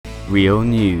Real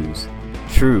news.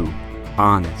 True,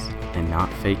 honest, and not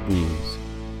fake news.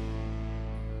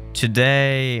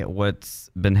 Today, what's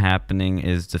been happening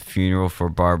is the funeral for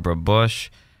Barbara Bush.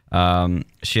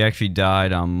 She actually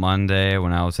died on Monday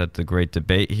when I was at the Great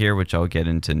Debate here, which I'll get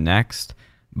into next.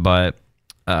 But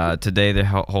today they're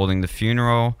holding the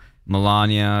funeral.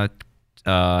 Melania,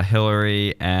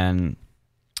 Hillary, and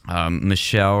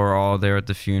Michelle are all there at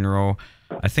the funeral.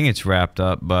 I think it's wrapped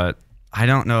up, but I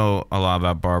don't know a lot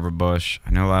about Barbara Bush.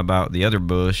 I know a lot about the other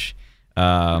Bush.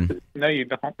 No, you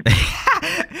don't.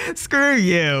 Screw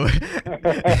you.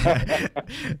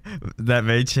 That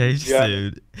may change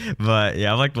soon. But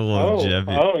yeah, I like the little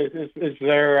Jimmy. Is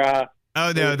there?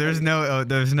 Oh no, there's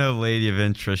no lady of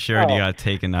interest. She already got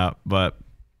taken up. But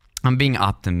I'm being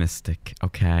optimistic.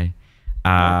 Okay. Be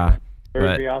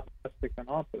optimistic in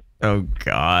office. Oh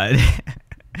God.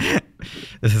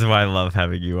 This is why I love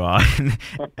having you on.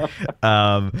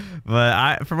 But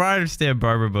from what I understand,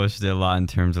 Barbara Bush did a lot in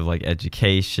terms of like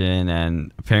education,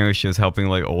 and apparently she was helping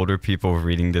like older people with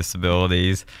reading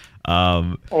disabilities.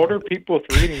 Older people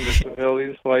with reading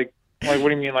disabilities, like what do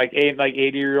you mean, like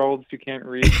 80-year-olds who can't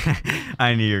read?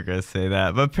 I knew you were gonna say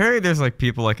that, but apparently there's like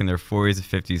people like in their 40s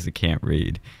and 50s that can't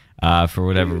read for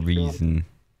whatever reason.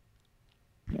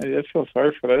 I just feel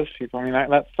sorry for those people. I mean,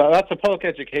 that's a public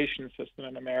education system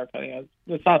in America. You know,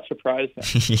 it's not surprising.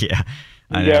 Yeah,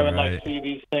 I know, and like see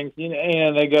these things,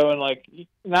 and they go and like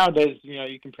nowadays,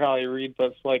 you can probably read,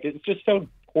 but it's just so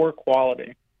poor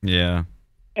quality. Yeah,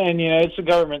 and it's the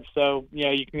government, so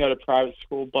you can go to private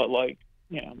school, but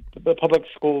the public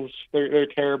schools they're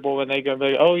terrible, and they go,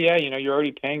 oh yeah, you're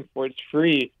already paying for it, it's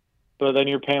free. But then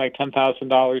you're paying like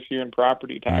 $10,000 a year in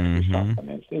property tax or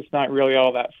something. It's not really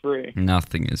all that free.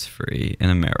 Nothing is free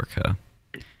in America.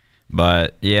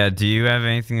 But yeah, do you have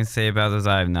anything to say about this?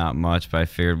 I have not much, but I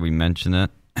figured we mention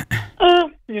it. I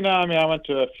went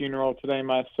to a funeral today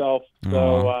myself,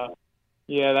 so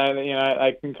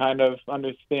I can kind of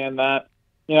understand that.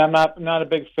 I'm not a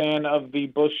big fan of the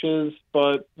Bushes,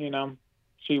 but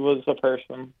she was a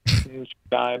person and she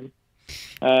died.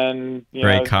 And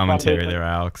great commentary there,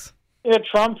 Alex. Yeah,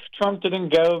 Trump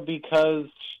didn't go because,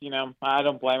 I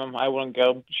don't blame him. I wouldn't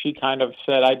go. She kind of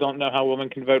said, I don't know how women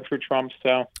can vote for Trump,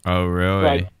 so. Oh,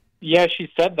 really? Yeah,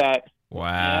 she said that.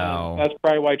 Wow. That's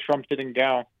probably why Trump didn't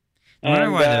go.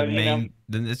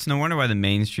 It's no wonder why the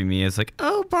mainstream media is like,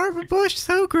 oh, Barbara Bush,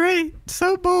 so great,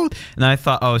 so bold. And I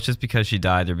thought, it's just because she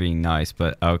died, they're being nice.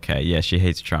 But okay, yeah, she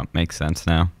hates Trump. Makes sense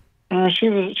now. She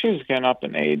was getting up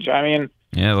in age. I mean.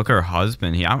 Yeah, look at her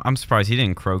husband. I'm surprised he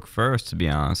didn't croak first, to be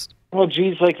honest. Well,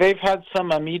 geez, they've had some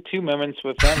Me Too moments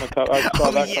with them. I saw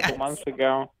that a couple months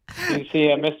ago. You see,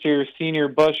 Mr. Senior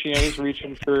Bush, he's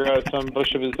reaching for some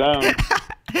Bush of his own.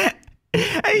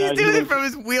 He's doing it from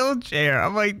his wheelchair.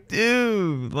 I'm like,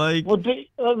 dude, like. Well, there's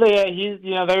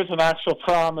an actual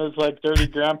problem. It's dirty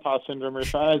grandpa syndrome or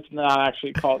something. It's not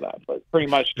actually called that, but pretty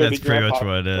much dirty grandpa. That's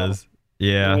pretty much what it is.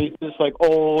 Yeah. He's just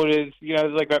old. It's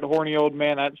like that horny old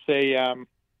man. I'd say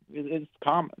it's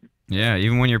common. Yeah,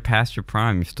 even when you're past your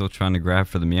prime, you're still trying to grab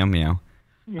for the meow meow.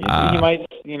 He might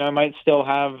still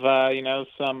have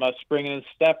some spring in his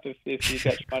step if you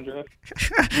catch my drift.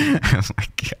 Oh my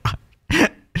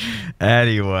God.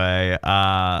 Anyway,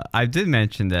 I did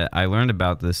mention that I learned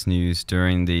about this news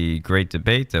during the Great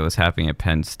Debate that was happening at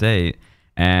Penn State,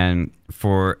 and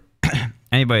for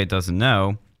anybody that doesn't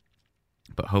know,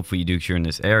 but hopefully you do if you're in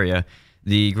this area,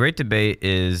 the Great Debate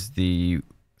is the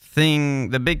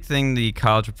big thing the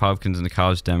college Republicans and the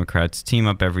college Democrats team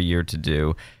up every year to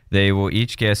do. They will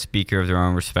each get a speaker of their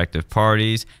own respective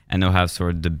parties, and they'll have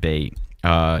sort of debate,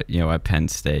 at Penn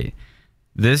State.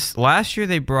 This last year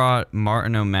they brought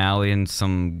Martin O'Malley and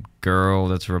some girl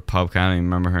that's a Republican. I don't even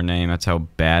remember her name. That's how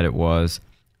bad it was.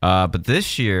 But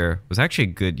this year was actually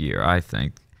a good year, I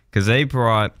think, because they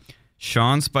brought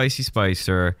Sean Spicy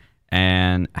Spicer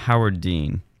and Howard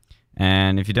Dean.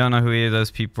 And if you don't know who either of those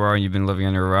people are and you've been living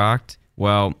under a rock,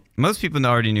 well, most people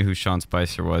already knew who Sean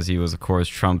Spicer was. He was, of course,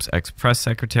 Trump's ex-press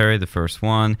secretary, the first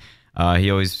one. He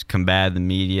always combated the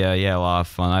media. He had a lot of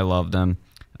fun. I loved him.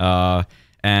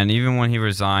 And even when he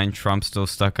resigned, Trump still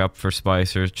stuck up for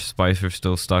Spicer. Spicer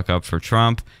still stuck up for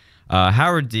Trump.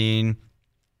 Howard Dean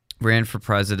ran for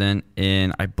president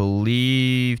in, I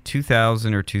believe,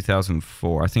 2000 or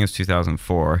 2004. I think it was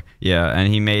 2004. Yeah,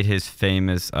 and he made his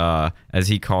famous, as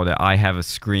he called it, I have a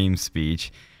scream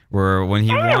speech, where when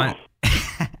he won...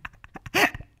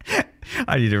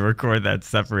 I need to record that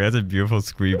separate. That's a beautiful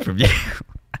scream from you.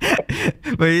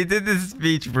 But he did this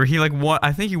speech where he like won.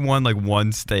 I think he won like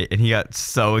one state, and he got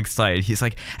so excited. He's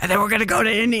like, and then we're gonna go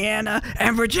to Indiana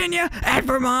and Virginia and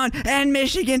Vermont and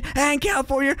Michigan and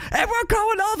California, and we're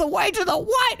going all the way to the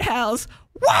White House.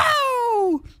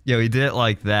 Wow! Yo, he did it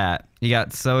like that. He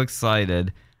got so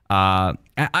excited.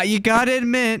 You gotta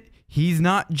admit, he's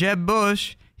not Jeb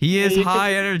Bush. He is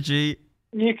high energy.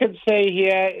 You could say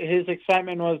his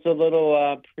excitement was a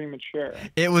little premature.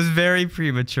 It was very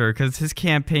premature because his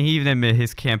campaign, he even admitted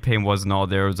his campaign wasn't all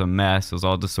there. It was a mess. It was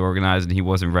all disorganized, and he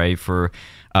wasn't ready for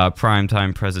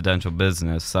primetime presidential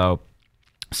business. So,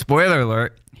 spoiler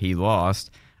alert, he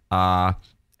lost.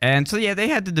 And so, yeah, they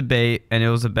had the debate, and it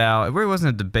really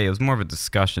wasn't a debate. It was more of a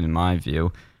discussion, in my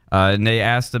view. And they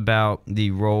asked about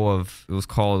the role of, it was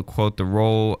called, quote, the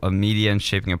role of media in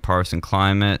shaping a partisan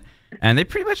climate. And they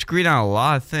pretty much agreed on a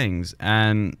lot of things,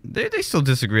 and they still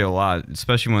disagree a lot,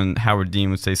 especially when Howard Dean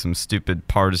would say some stupid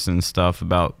partisan stuff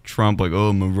about Trump, like, oh,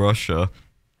 I'm a Russia,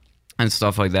 and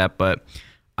stuff like that. But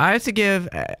I have to give,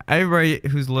 everybody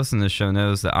who's listening to the show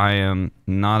knows that I am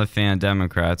not a fan of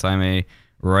Democrats. I'm a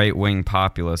right-wing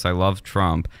populist. I love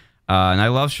Trump, and I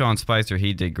love Sean Spicer.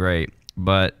 He did great.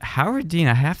 But Howard Dean,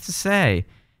 I have to say,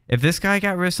 if this guy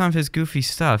got rid of some of his goofy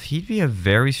stuff, he'd be a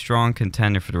very strong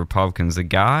contender for the Republicans. The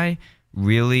guy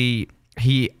really,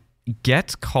 he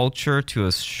gets culture to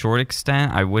a short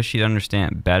extent. I wish he'd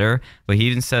understand it better, but he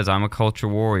even says, I'm a culture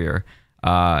warrior.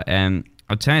 And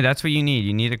I'll tell you, that's what you need.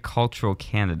 You need a cultural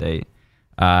candidate.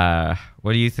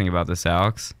 What do you think about this,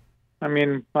 Alex? I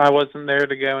mean, I wasn't there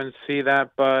to go and see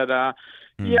that, but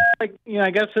yeah, I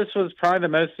guess this was probably the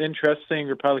most interesting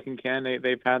Republican candidate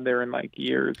they've had there in like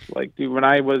years. Like, dude, when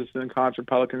I was in college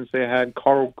Republicans, they had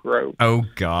Karl Rove. Oh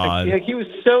God, like he was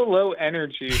so low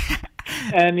energy,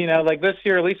 and like this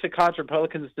year, at least the college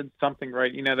Republicans did something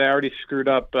right. They already screwed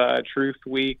up Truth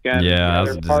Week, and that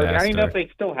was a disaster. I don't even know if they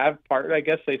still have part. I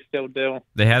guess they still do.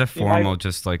 They had a formal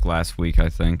just like last week, I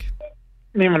think.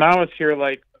 I mean, when I was here,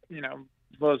 like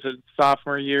what was it,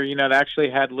 sophomore year, they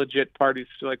actually had legit parties.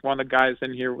 Like one of the guys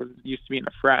in here used to be in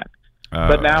a frat.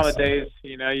 But nowadays,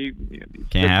 you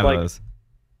can't have those.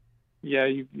 Yeah,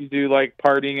 you do like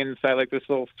partying inside like this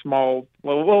little small,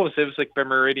 what was it? It was like the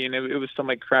Meridian. It was some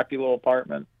like crappy little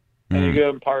apartment. And you go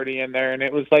and party in there, and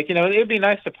it was like, it would be a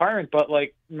nice apartment, but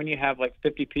like when you have like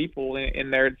 50 people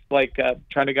in there, it's like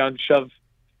trying to go and shove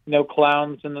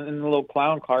clowns in the little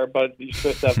clown car, but you're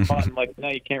supposed to have fun. Like, no,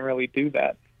 you can't really do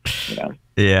that.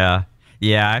 Yeah,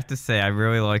 I have to say I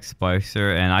really like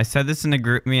Spicer, and I said this in a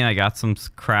group meeting. I got some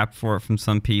crap for it from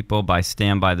some people, but I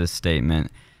stand by this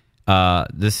statement.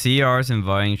 The CR's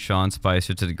inviting Sean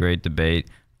Spicer to the Great Debate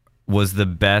was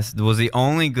the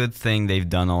only good thing they've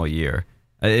done all year.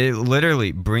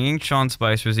 Literally, bringing Sean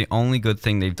Spicer is the only good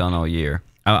thing they've done all year.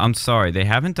 I'm sorry, they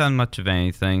haven't done much of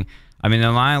anything. I mean, the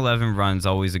 9/11 run's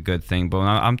always a good thing, but when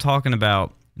I'm talking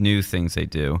about new things they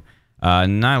do.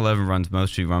 9/11 run's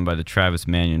mostly run by the Travis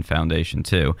Manion Foundation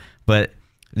too, but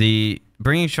the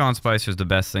bringing Sean Spicer is the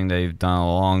best thing they've done in a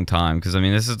long time. Because I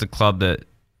mean, this is the club that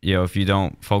if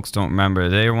folks don't remember,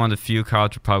 they were one of the few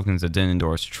college Republicans that didn't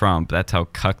endorse Trump. That's how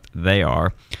cucked they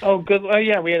are. Oh, good. Oh,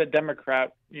 yeah, we had a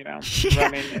Democrat,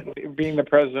 running, being the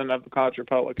president of the college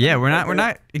Republicans. Yeah, we're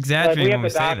not exaggerating when we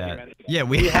say that. Yeah,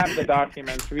 we have the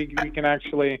documents. We can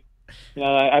actually,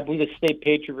 I believe the State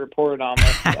Patriot reported on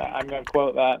this. I'm going to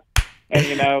quote that.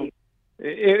 And,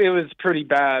 it was pretty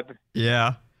bad.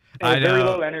 Yeah. I know. Very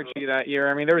low energy that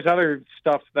year. I mean, there was other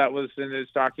stuff that was in those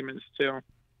documents, too.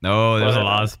 No, there's a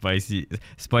lot of spicy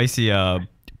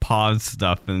pod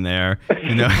stuff in there.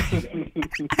 Yeah,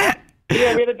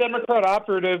 we had a Democrat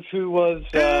operative who was,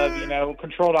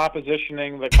 controlled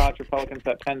oppositioning the college Republicans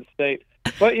at Penn State.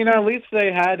 But, at least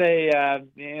they had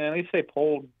at least they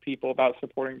polled people about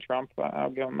supporting Trump. I'll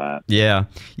give them that. Yeah.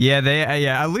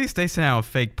 At least they sent out a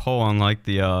fake poll, unlike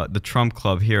the Trump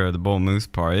Club here at the Bull Moose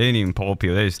Party. They didn't even poll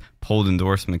people. They just polled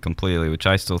endorsement completely, which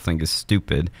I still think is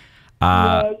stupid.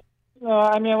 I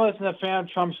wasn't a fan of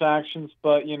Trump's actions,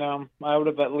 but, I would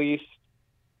have at least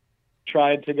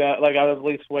tried to I would have at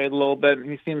least waited a little bit.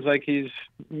 He seems like he's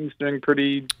doing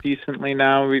pretty decently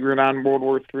now. We were on World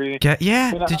War III.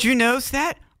 Yeah. Did you notice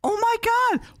that? Oh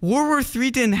my God, World War III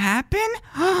didn't happen?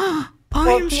 I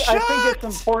think it's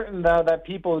important though that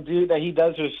people that he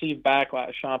does receive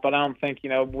backlash on it, but I don't think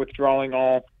withdrawing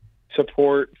all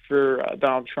support for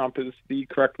Donald Trump is the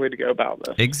correct way to go about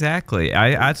this. Exactly.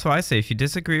 That's why I say if you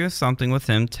disagree with something with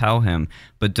him, tell him,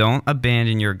 but don't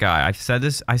abandon your guy. I said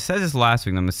this last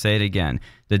week, and I'm going to say it again.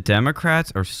 The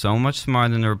Democrats are so much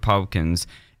smarter than the Republicans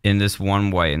in this one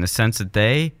way, in the sense that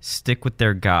they stick with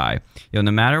their guy.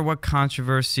 No matter what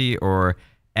controversy or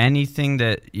anything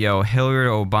that Hillary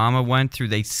or Obama went through,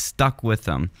 they stuck with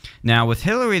them. Now with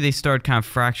Hillary, they started kind of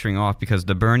fracturing off because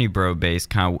the Bernie bro base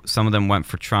some of them went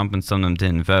for Trump and some of them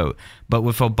didn't vote. But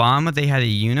with Obama, they had a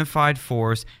unified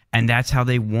force, and that's how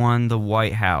they won the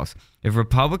White House. If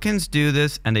Republicans do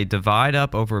this and they divide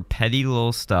up over petty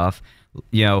little stuff,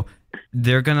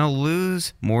 they're going to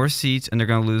lose more seats and they're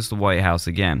going to lose the White House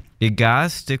again. You got to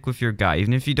stick with your guy.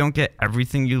 Even if you don't get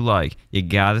everything you like, you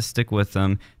got to stick with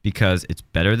them because it's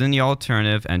better than the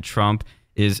alternative. And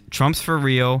Trump's for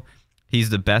real.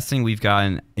 He's the best thing we've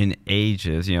gotten in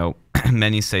ages.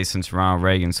 Many say since Ronald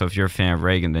Reagan. So if you're a fan of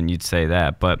Reagan, then you'd say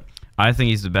that. But I think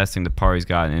he's the best thing the party's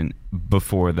gotten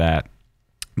before that.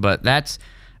 But that's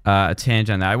a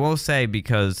tangent on that. I will say,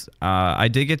 because I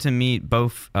did get to meet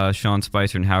both Sean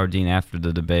Spicer and Howard Dean after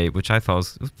the debate, which I thought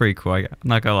was pretty cool. I'm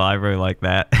not going to lie, I really like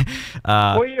that.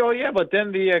 Yeah, but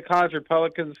then the college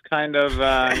Republicans kind of,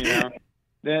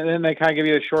 then they kind of give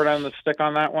you a short end of the stick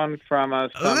on that one from a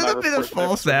little bit of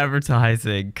false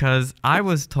advertising, because I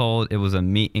was told it was a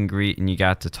meet and greet and you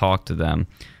got to talk to them.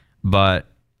 But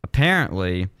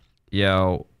apparently,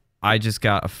 I just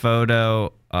got a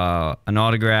photo, an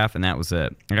autograph, and that was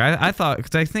it. I thought,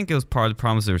 because I think it was part of the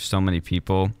problem is there were so many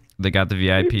people that got the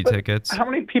VIP tickets. How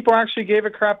many people actually gave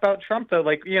a crap about Trump, though?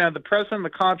 Like, the president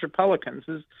of the college Republicans,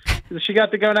 she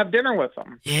got to go and have dinner with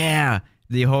him. Yeah.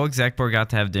 The whole exec board got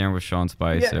to have dinner with Sean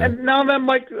Spicer. Yeah, and none of them,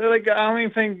 I don't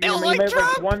even think, Trump.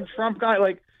 Like one Trump guy,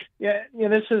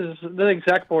 the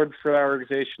exec board for our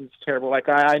organization is terrible. Like,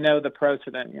 I know the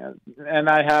president, and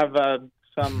I have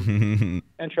some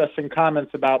interesting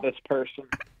comments about this person.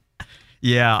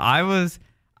 Yeah, I was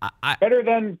better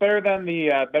than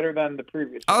the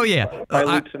previous. Oh yeah, by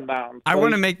leaps and bounds. I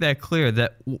want to make that clear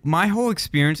that my whole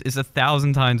experience is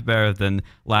 1,000 times better than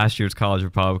last year's college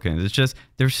Republicans. It's just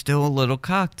they're still a little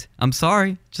cucked. I'm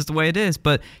sorry, just the way it is.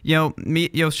 But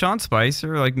Sean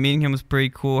Spicer, meeting him was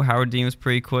pretty cool. Howard Dean was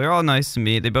pretty cool. They're all nice to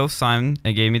meet. They both signed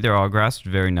and gave me their autographs, which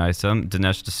was very nice of them.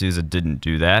 Dinesh D'Souza didn't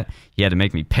do that. He had to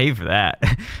make me pay for that.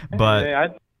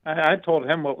 But I told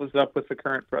him what was up with the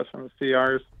current president of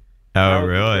CRs. Oh,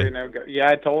 really? Yeah,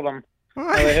 I told him. I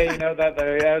was like, hey,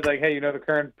 I was like, hey, the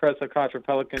current president of college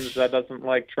Republicans doesn't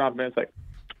like Trump, and it's like,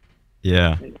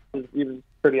 yeah, he was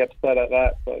pretty upset at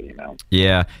that. But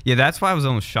yeah. That's why I was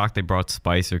almost shocked they brought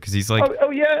Spicer, because he's like, oh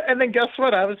yeah, and then guess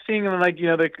what? I was seeing him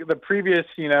the previous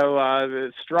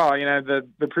the straw,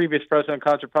 the previous president of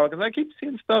college Republicans. I keep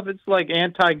seeing stuff. It's like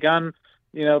anti-gun.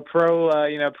 Pro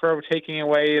taking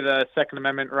away the Second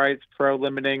Amendment rights, pro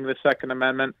limiting the Second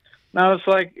Amendment. Now it's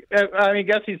like, I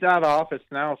guess he's out of office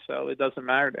now, so it doesn't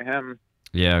matter to him.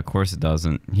 Yeah, of course it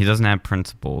doesn't. He doesn't have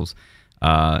principles.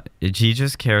 He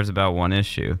just cares about one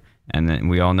issue, and then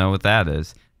we all know what that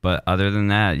is. But other than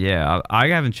that, yeah, I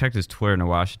haven't checked his Twitter in a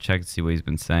while. I should check and see what he's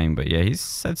been saying. But yeah, he's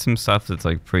said some stuff that's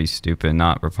pretty stupid,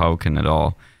 not Republican at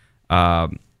all.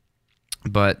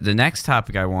 But the next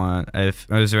topic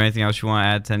is there anything else you want to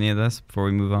add to any of this before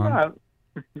we move on?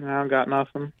 No, I've got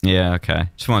nothing. Yeah, okay.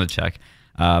 Just wanted to check.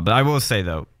 But I will say,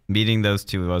 though, meeting those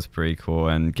two was pretty cool,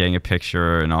 and getting a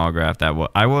picture and autograph,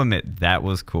 I will admit, that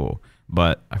was cool.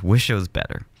 But I wish it was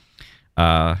better.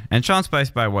 And Sean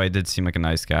Spice, by the way, did seem like a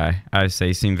nice guy. I would say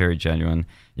he seemed very genuine.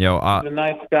 He's a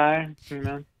nice guy,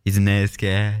 He's a nice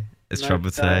guy, as Trump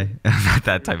would say. Not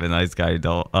that type of nice guy,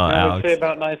 Alex. I would say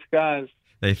about nice guys.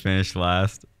 They finished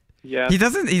last. Yeah.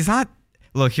 He's not.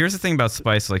 Look, here's the thing about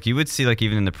Spice. You would see,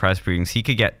 even in the press briefings, he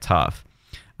could get tough.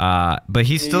 But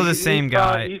he's still the same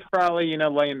guy. He's probably,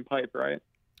 laying pipe, right?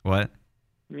 What?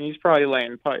 He's probably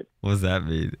laying pipe. What does that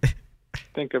mean?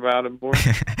 Think about it, boy.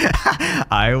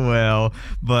 I will.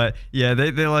 But yeah,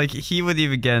 they're he would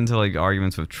even get into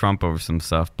arguments with Trump over some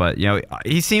stuff. But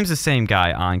he seems the same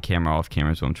guy on camera, off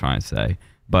camera is what I'm trying to say.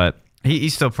 But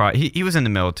he's still probably he was in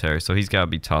the military, so he's got to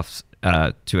be tough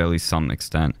to at least some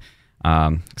extent.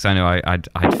 Because I know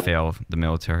I'd fail the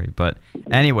military. But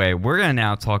anyway, we're gonna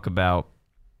now talk about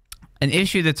an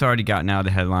issue that's already gotten out of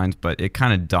the headlines, but it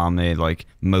kind of dominated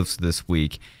most of this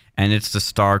week, and it's the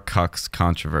Star Cucks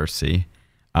controversy.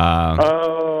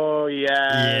 Oh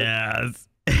yeah.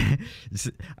 Yes.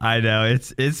 I know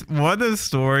it's one of those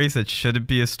stories that shouldn't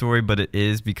be a story, but it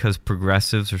is, because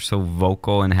progressives are so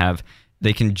vocal and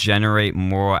they can generate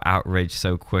moral outrage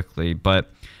so quickly. But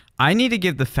I need to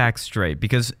give the facts straight,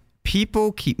 because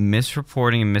people keep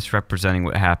misreporting and misrepresenting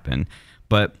what happened.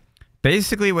 But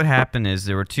basically what happened is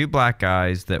there were two black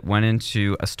guys that went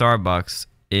into a Starbucks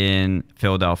in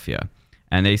Philadelphia,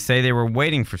 and they say they were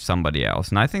waiting for somebody else.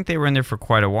 And I think they were in there for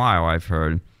quite a while, I've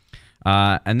heard.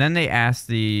 And then they asked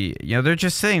they're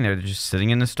just sitting there. They're just sitting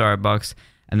in the Starbucks.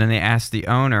 And then they asked the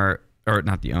owner, or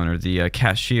not the owner, the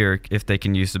cashier, if they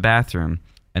can use the bathroom.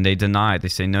 and they deny it. They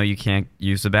say, no, you can't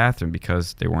use the bathroom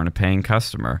because they weren't a paying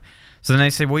customer. So then they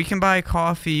say, well, you can buy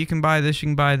coffee, you can buy this, you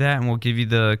can buy that, and we'll give you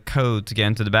the code to get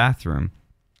into the bathroom.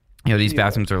 These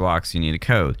bathrooms are locked, so you need a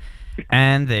code.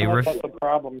 And they... That's what the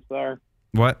problems are.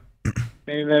 What?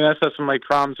 Maybe that's some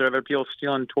problems there. There are people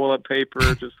stealing toilet paper,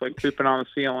 just pooping on the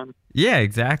ceiling. Yeah,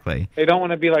 exactly. They don't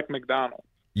want to be like McDonald's.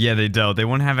 Yeah, they don't. They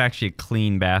want to have actually a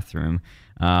clean bathroom,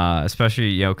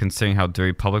 especially considering how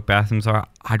dirty public bathrooms are.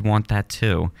 I'd want that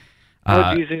too.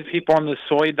 These people on the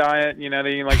soy diet, they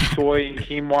eat soy and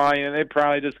quinoa, they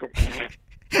probably just go.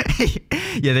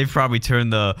 Yeah, they probably turn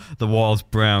the walls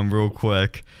brown real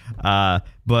quick.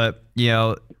 But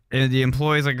the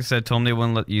employees, like I said, told them they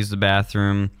wouldn't let use the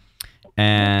bathroom,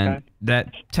 and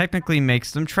that technically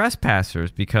makes them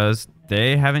trespassers because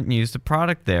they haven't used the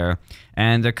product there.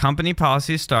 And the company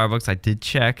policy of Starbucks, I did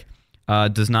check,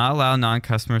 does not allow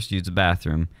non-customers to use the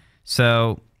bathroom.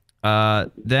 So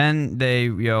then they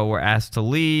were asked to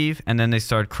leave, and then they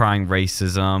started crying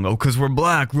racism. Oh, because we're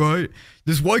black, right?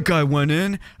 This white guy went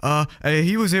in,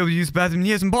 he was able to use the bathroom, and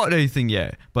he hasn't bought anything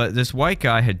yet. But this white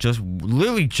guy had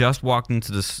literally just walked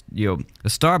into the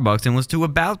Starbucks and was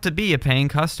about to be a paying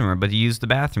customer, but he used the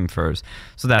bathroom first.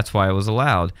 So that's why it was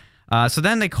allowed. So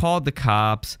then they called the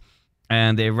cops,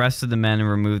 and they arrested the men and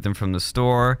removed them from the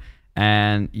store.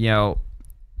 And,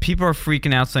 people are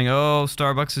freaking out saying, oh,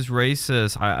 Starbucks is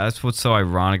racist. That's what's so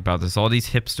ironic about this. All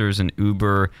these hipsters and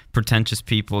uber pretentious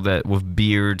people that with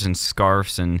beards and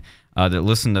scarves and that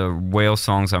listen to whale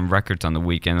songs on records on the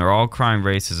weekend, they're all crying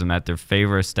racism at their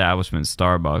favorite establishment,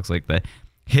 Starbucks, like the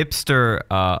hipster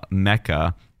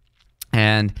mecca.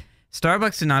 And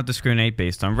Starbucks did not discriminate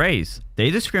based on race. They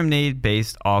discriminated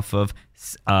based off of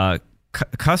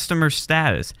customer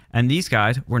status. And these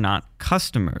guys were not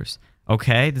customers.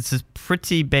 Okay, this is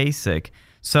pretty basic.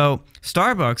 So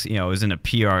Starbucks, is in a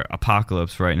PR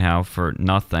apocalypse right now for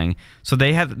nothing. So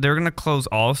they're going to close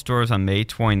all stores on May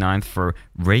 29th for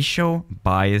racial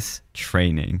bias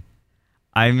training.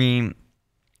 I mean,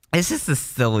 it's just the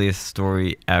silliest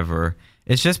story ever.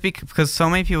 It's just because so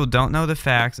many people don't know the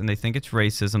facts and they think it's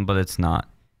racism, but it's not.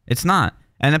 It's not.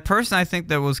 And the person I think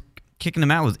that was kicking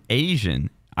them out was Asian.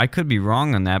 I could be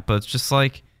wrong on that, but it's just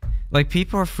like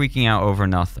people are freaking out over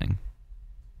nothing.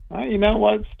 You know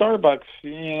what? Starbucks,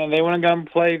 they want to go and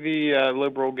play the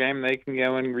liberal game. They can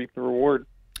go and reap the reward.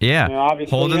 Yeah,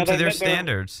 obviously, hold them to their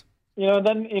standards.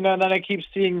 Then I keep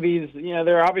seeing these.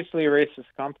 They're obviously a racist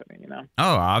company. Oh,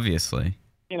 obviously.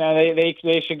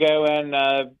 They should go and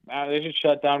they should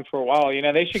shut down for a while.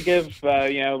 They should give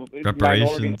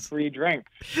minorities free drinks.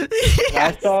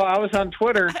 Yes. I was on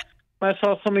Twitter. I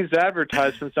saw some of these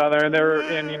advertisements out there,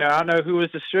 and I don't know who was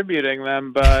distributing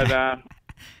them, but.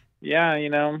 Yeah,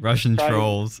 Russian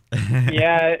trolls.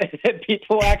 Yeah,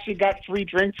 people actually got free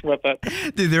drinks with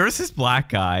it. Dude, there was this black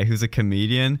guy who's a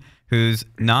comedian who's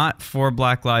not for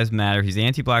Black Lives Matter. He's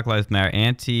anti-Black Lives Matter,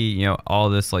 all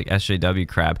this SJW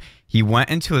crap. He went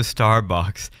into a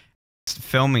Starbucks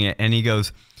filming it, and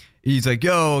he's like,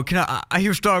 yo, I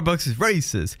hear Starbucks is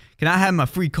racist. Can I have my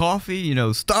free coffee?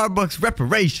 Starbucks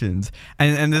reparations.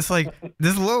 And this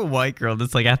little white girl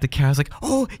that's at the counter is like,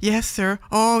 oh, yes, sir.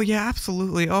 Oh, yeah,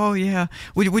 absolutely. Oh, yeah.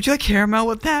 Would you like caramel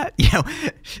with that?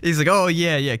 He's like, oh,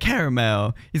 yeah,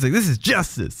 caramel. He's like, this is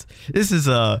justice. This is,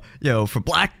 for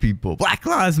black people. Black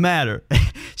Lives Matter.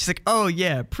 She's like, oh,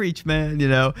 yeah, preach, man,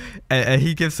 And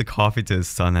he gives the coffee to his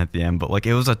son at the end. But,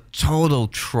 it was a total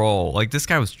troll. This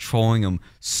guy was trolling him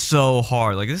so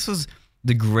hard. This was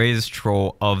the greatest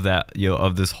troll of that,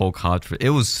 of this whole controversy.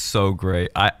 It was so great.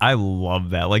 I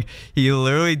love that. He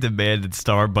literally demanded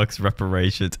Starbucks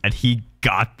reparations, and he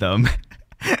got them.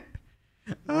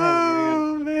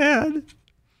 Oh man.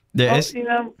 Well,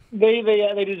 they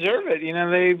deserve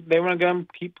it. They want to go and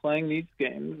keep playing these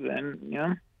games, and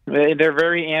they're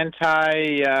very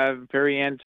anti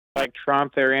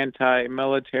Trump. They're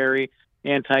anti-military,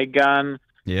 anti-gun.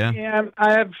 Yeah. Yeah,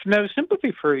 I have no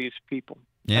sympathy for these people.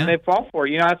 Yeah. And they fall for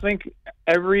it. I think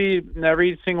every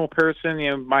single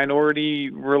person, minority,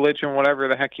 religion, whatever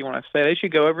the heck you want to say, they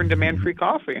should go over and demand free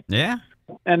coffee. Yeah.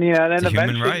 And then it's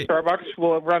eventually Starbucks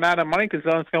will run out of money because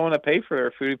no one's going to pay for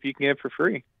their food if you can get it for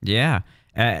free. Yeah.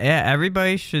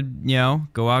 Everybody should,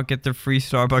 go out, get their free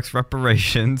Starbucks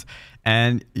reparations,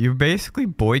 and you're basically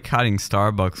boycotting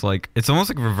Starbucks. It's almost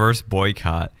like a reverse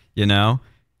boycott,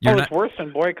 It's worse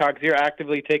than boycott because you're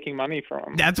actively taking money from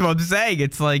them. That's what I'm saying.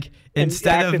 It's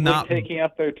instead of not taking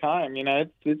up their time,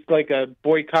 it's like a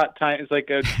boycott time. It's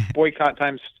like a boycott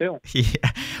times two.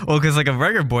 Yeah, well, because a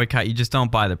regular boycott, you just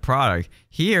don't buy the product.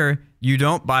 Here, you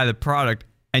don't buy the product,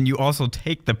 and you also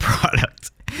take the product.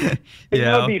 It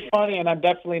would be funny, and I'm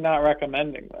definitely not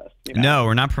recommending this. You know? No,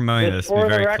 we're not promoting this. For Be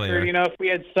very the record, clear. you know, if we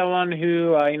had someone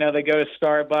who, they go to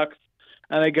Starbucks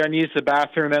and they go and use the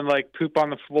bathroom and then, like, poop on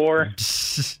the floor,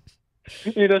 just,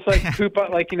 like, poop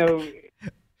on, like,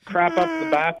 crap up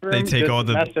the bathroom. They take all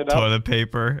the toilet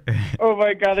paper. Oh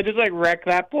my god, they just like wreck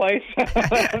that place.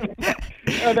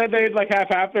 And then they'd like have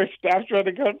half their staff trying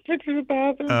to go fix the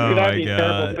bathroom. Oh that'd my be a god.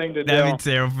 terrible thing to do. That'd be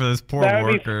terrible for those poor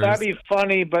workers. That'd be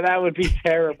funny, but that would be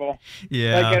terrible.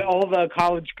 Yeah. Like at all the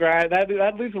college grads,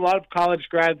 that'd lose a lot of college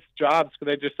grads' jobs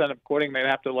because they just end up quitting. They'd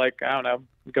have to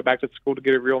go back to school to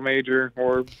get a real major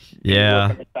or work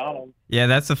at McDonald's. Yeah,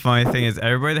 that's the funny thing is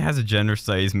everybody that has a gender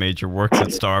studies major works at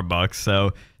Starbucks.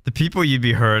 So the people you'd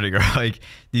be hurting are like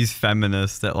these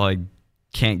feminists that like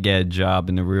can't get a job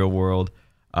in the real world.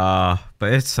 But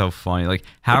it's so funny. Like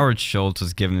Howard Schultz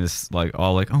was giving this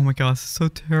oh my gosh, this is so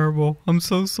terrible. I'm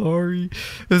so sorry.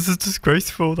 This is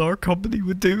disgraceful that our company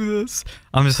would do this.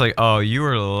 I'm just like, you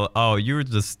were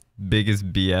just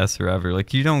biggest BS or ever.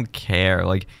 Like you don't care.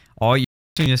 Like all you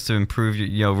do is to improve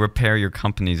repair your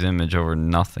company's image over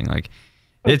nothing. Like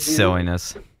it's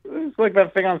silliness. It's like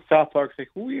that thing on South Park. It's like,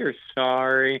 we are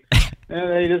sorry. And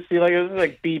they just see it was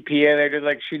like BP, and they're just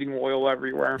like shooting oil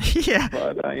everywhere. Yeah.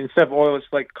 But instead of oil, it's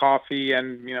like coffee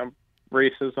and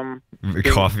racism.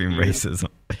 Coffee and racism.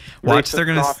 Watch, they're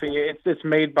gonna. Coffee. It's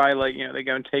made by they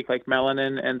go and take like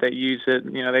melanin and they use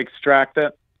it. They extract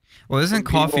it. Well, isn't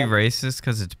coffee racist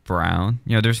because it's brown?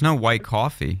 There's no white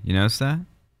coffee. You notice that?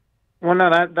 Well, no,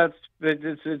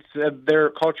 it's they're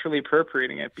culturally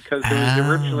appropriating it because it was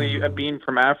originally a bean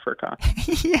from Africa.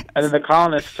 Yes. And then the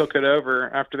colonists took it over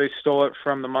after they stole it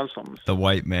from the Muslims. The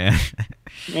white man.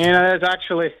 It's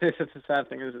a sad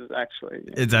thing.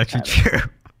 It's actually true.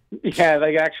 Yeah,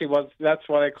 that's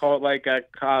why they call it like a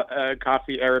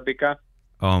coffee Arabica.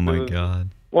 Oh my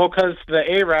god. Well, because the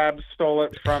Arabs stole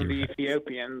it from the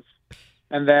Ethiopians,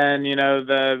 and then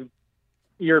the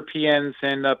Europeans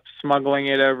end up smuggling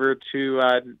it over to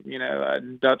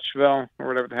Dutchville or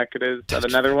whatever the heck it is, the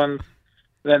Netherlands.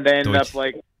 Then they end up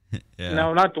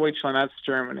no, not Deutschland, that's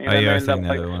Germany. And then they end up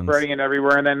spreading it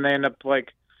everywhere, and then the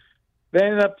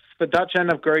Dutch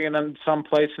end up growing it in some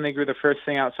place, and they grew the first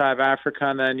thing outside of Africa,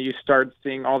 and then you start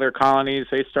seeing all their colonies,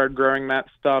 they start growing that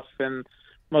stuff, and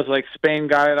most like Spain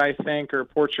got it, I think, or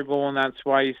Portugal, and that's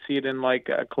why you see it in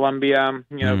Colombia,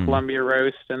 Colombia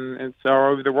roast, and it's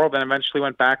all over the world. And eventually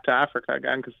went back to Africa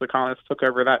again because the colonists took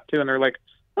over that too, and they're like,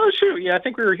 "Oh shoot, yeah, I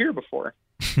think we were here before."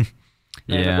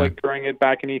 Yeah, and growing it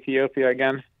back in Ethiopia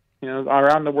again,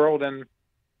 around the world in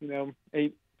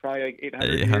probably like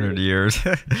 800 years.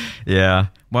 Yeah,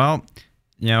 well.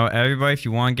 Everybody, if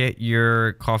you want to get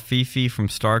your coffee from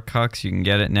Starbucks, you can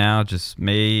get it now. Just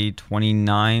May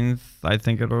 29th, I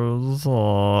think it was.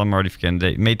 I'm already forgetting the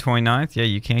date. May 29th? Yeah,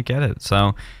 you can't get it.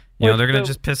 So, they're going to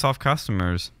just piss off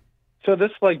customers. So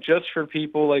this just for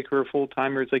people who are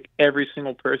full-timers, every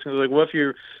single person. What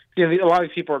if a lot of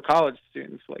people are college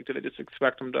students. Do they just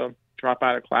expect them to drop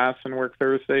out of class and work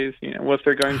Thursdays? What if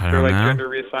they're going through gender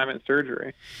reassignment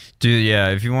surgery? Dude, yeah,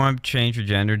 if you want to change your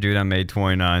gender, do it on May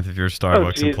 29th if you're a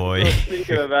Starbucks employee. Well,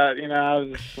 speaking of that,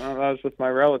 I was with my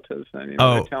relatives, and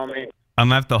they're telling me. I'm going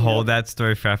to have to hold that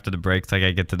story for after the break, so I got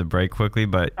to get to the break quickly,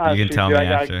 but you can tell me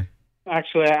after.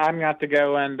 Actually, I'm going to have to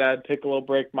go and take a little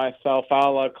break myself.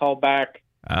 I'll call back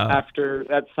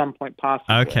after at some point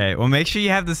possibly. Okay, well, make sure you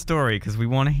have the story because we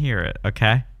want to hear it,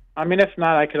 okay? I mean, if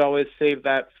not, I could always save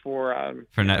that for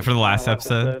the last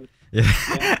episode.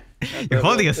 Yeah. You're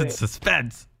holding us in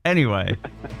suspense. Anyway.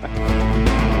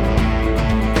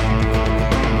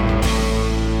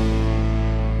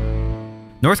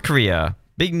 North Korea.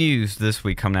 Big news this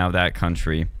week coming out of that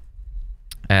country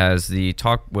as the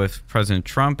talk with President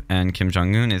Trump and Kim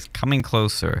Jong-un is coming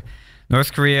closer.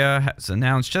 North Korea has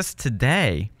announced just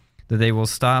today that they will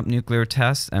stop nuclear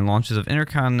tests and launches of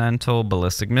intercontinental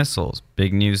ballistic missiles.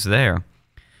 Big news there.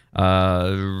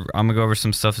 I'm going to go over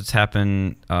some stuff that's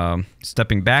happened,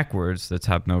 stepping backwards, that's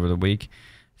happened over the week.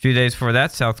 A few days before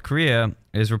that, South Korea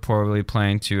is reportedly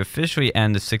planning to officially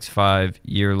end the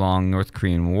 65-year-long North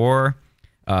Korean war.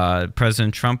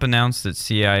 President Trump announced that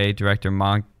CIA Director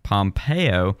Mike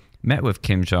Pompeo met with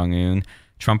Kim Jong-un.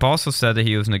 Trump also said that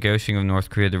he was negotiating with North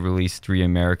Korea to release 3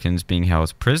 Americans being held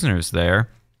as prisoners there.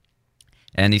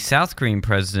 And the South Korean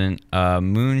president,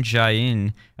 Moon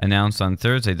Jae-in, announced on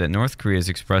Thursday that North Korea is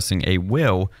expressing a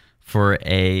will for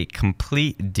a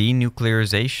complete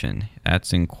denuclearization.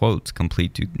 That's in quotes,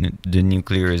 complete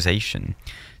denuclearization.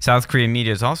 South Korean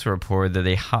media has also reported that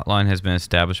a hotline has been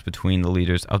established between the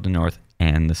leaders of the North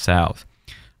and the South.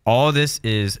 All this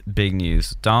is big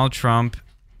news. Donald Trump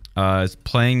is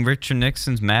playing Richard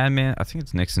Nixon's madman. I think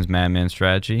it's Nixon's madman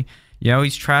strategy.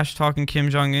 He's trash talking Kim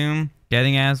Jong-un,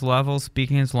 getting at his level,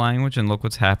 speaking his language, and look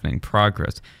what's happening.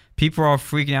 Progress. People are all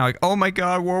freaking out like, oh my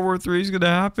God, World War III is going to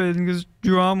happen because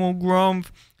Donald Trump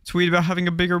tweet about having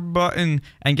a bigger button.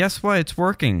 And guess what? It's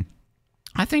working.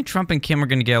 I think Trump and Kim are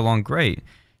going to get along great.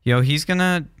 He's going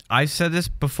to, I've said this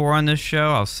before on this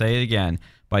show, I'll say it again.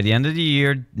 By the end of the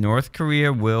year, North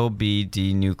Korea will be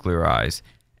denuclearized.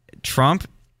 Trump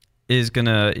is going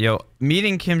to,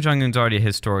 meeting Kim Jong-un's already a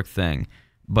historic thing,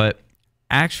 but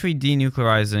actually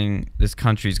denuclearizing this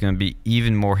country is going to be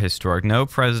even more historic. No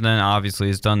president obviously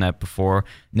has done that before.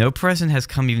 No president has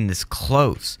come even this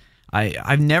close.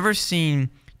 I've never seen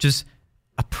just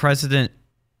a president,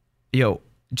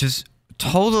 just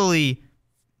totally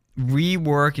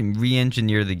rework and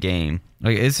re-engineer the game.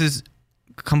 Like, this is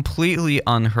completely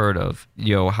unheard of,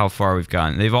 how far we've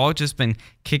gotten. They've all just been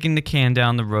kicking the can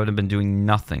down the road and been doing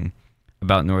nothing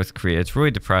about North Korea. It's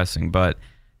really depressing, but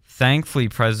thankfully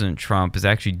President Trump is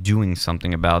actually doing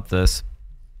something about this,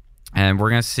 and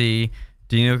we're going to see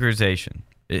denuclearization.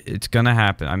 It's going to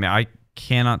happen. I mean, I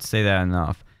cannot say that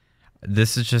enough.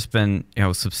 This has just been,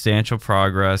 substantial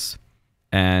progress,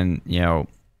 and,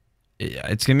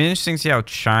 it's going to be interesting to see how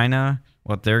China,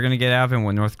 what they're going to get out of it and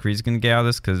what North Korea's going to get out of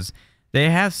this, because they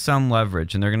have some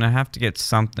leverage, and they're going to have to get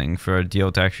something for a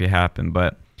deal to actually happen.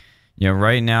 But,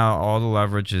 right now, all the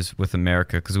leverage is with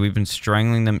America because we've been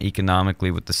strangling them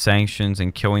economically with the sanctions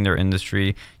and killing their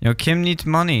industry. Kim needs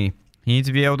money. He needs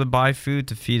to be able to buy food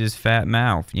to feed his fat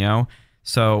mouth,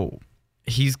 So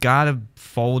he's got to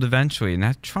fold eventually, and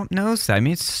that Trump knows that. I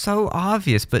mean, it's so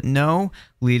obvious, but no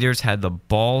leaders had the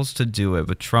balls to do it,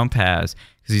 but Trump has,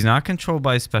 because he's not controlled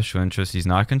by special interests. He's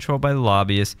not controlled by the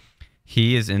lobbyists.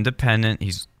 He is independent.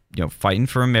 He's, fighting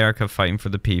for America, fighting for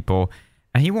the people,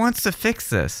 and he wants to fix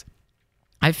this.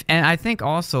 I think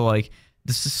also, like,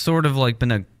 this is sort of like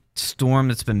been a storm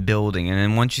that's been building, and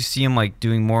then once you see him like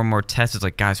doing more and more tests, it's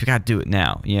like, guys, we got to do it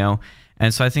now,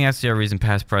 And so I think that's the other reason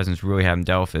past presidents really haven't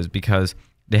dealt with, is because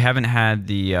they haven't had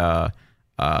the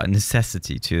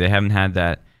necessity to. They haven't had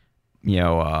that,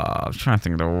 I was trying to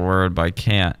think of the word, but I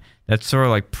can't. That's sort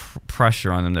of like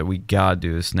pressure on them that we got to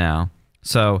do this now.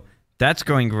 So that's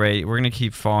going great. We're going to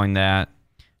keep following that.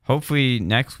 Hopefully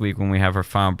next week when we have our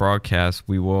final broadcast,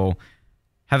 we will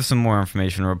have some more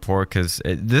information to report, because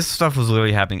this stuff was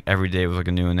literally happening every day. It was like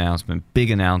a new announcement,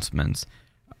 big announcements.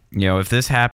 If this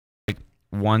happened like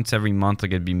once every month,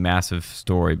 like, it'd be a massive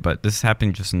story, but this is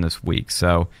happening just in this week.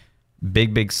 So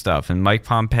big stuff. And Mike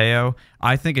Pompeo,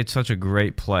 I think it's such a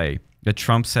great play that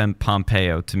Trump sent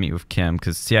Pompeo to meet with Kim,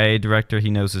 because CIA director, he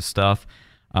knows his stuff,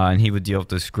 and he would deal with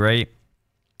this great.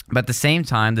 But at the same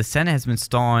time, the Senate has been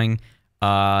stalling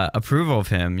approval of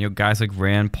him. Guys like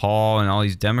Rand Paul and all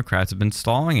these Democrats have been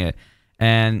stalling it.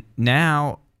 And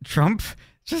now Trump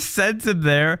just sends him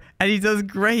there, and he does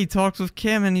great. He talks with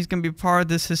Kim, and he's going to be part of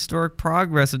this historic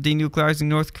progress of denuclearizing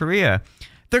North Korea.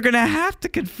 They're going to have to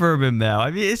confirm him now. I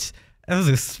mean, it was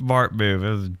a smart move. It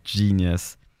was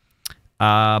genius.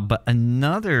 But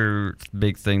another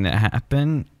big thing that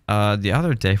happened the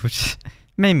other day, which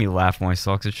made me laugh when I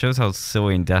saw, because it shows how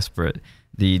silly and desperate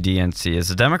the DNC is.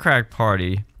 The Democratic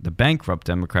Party, the bankrupt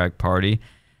Democratic Party,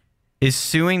 is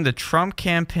suing the Trump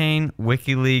campaign,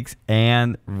 WikiLeaks,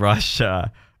 and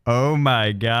Russia. Oh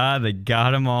my God, they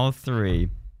got them all three.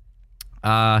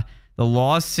 The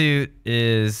lawsuit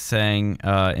is saying,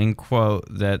 in quote,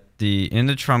 that in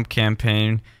the Trump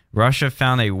campaign, Russia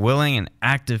found a willing and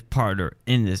active partner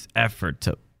in this effort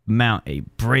to mount a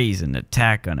brazen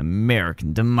attack on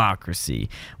American democracy,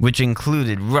 which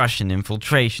included Russian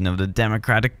infiltration of the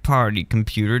Democratic Party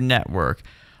computer network.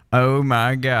 Oh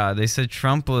my God. They said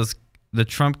the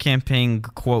Trump campaign,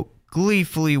 quote,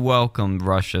 gleefully welcomed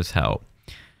Russia's help.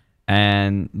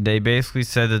 And they basically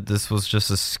said that this was just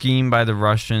a scheme by the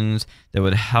Russians that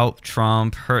would help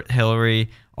Trump, hurt Hillary,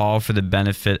 all for the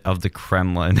benefit of the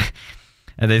Kremlin.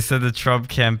 And they said the Trump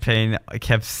campaign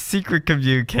kept secret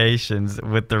communications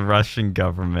with the Russian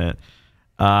government.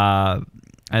 And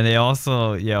they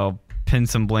also, pinned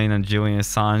some blame on Julian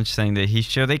Assange, saying that he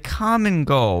shared a common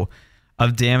goal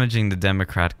of damaging the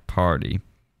Democratic Party.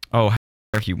 Oh, how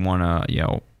dare he want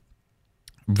to,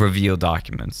 reveal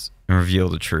documents and reveal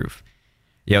the truth.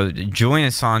 Julian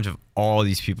Assange, of all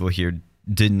these people here,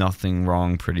 did nothing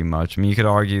wrong pretty much. I mean, you could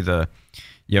argue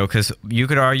because you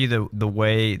could argue the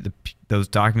way those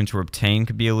documents were obtained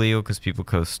could be illegal because people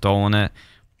could have stolen it.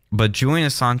 But Julian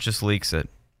Assange just leaks it.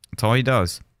 That's all he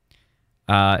does.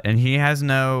 And he has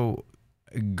no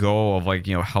goal of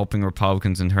helping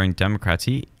Republicans and hurting Democrats.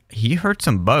 He hurts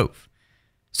them both.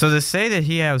 So to say that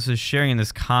he was sharing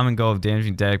this common goal of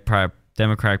damaging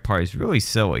Democratic Party is really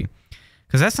silly,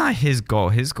 because that's not his goal.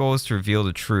 His goal is to reveal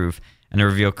the truth and to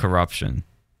reveal corruption.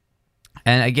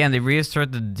 And again, they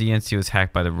reassert that the DNC was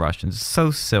hacked by the Russians. It's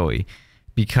so silly,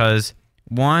 because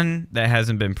one, that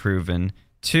hasn't been proven.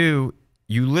 Two,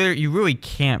 you really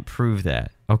can't prove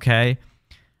that. Okay,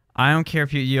 I don't care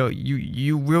if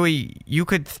you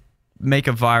could make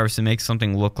a virus and make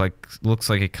something looks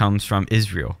like it comes from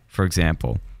Israel, for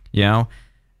example.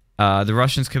 The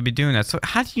Russians could be doing that. So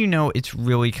how do you know it's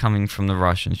really coming from the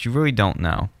Russians? You really don't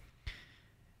know.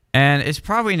 And it's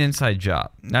probably an inside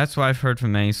job. That's why I've heard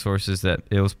from many sources that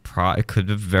it could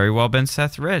have very well been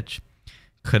Seth Rich.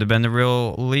 Could have been the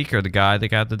real leaker, the guy that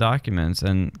got the documents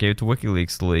and gave it to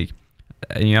WikiLeaks to leak.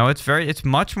 It's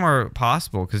much more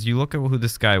possible, because you look at who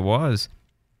this guy was.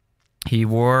 He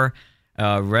wore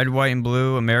red, white, and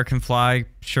blue American flag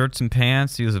shirts and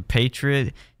pants. He was a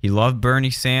patriot. He loved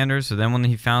Bernie Sanders. So then when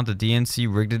he found the DNC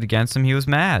rigged it against him, he was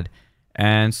mad.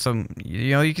 And so,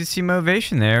 you can see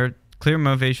motivation there, clear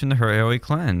motivation to hurt Hillary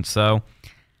Clinton. So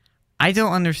I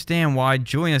don't understand why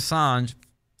Julian Assange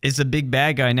is a big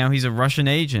bad guy. Now he's a Russian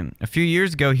agent. A few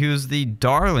years ago, he was the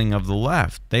darling of the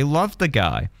left. They loved the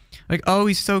guy. Like, oh,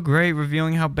 he's so great,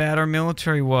 revealing how bad our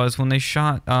military was when they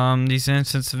shot these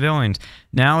innocent civilians.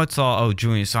 Now it's all, oh,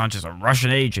 Julian Assange is a Russian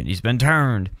agent. He's been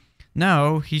turned.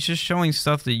 No, he's just showing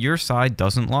stuff that your side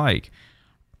doesn't like.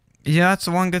 Yeah, that's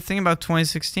the one good thing about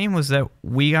 2016 was that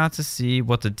we got to see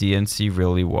what the DNC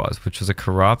really was, which was a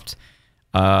corrupt,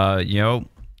 part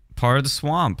of the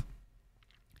swamp.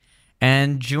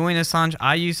 And Julian Assange,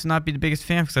 I used to not be the biggest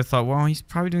fan because I thought, well, he's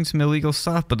probably doing some illegal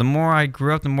stuff. But the more I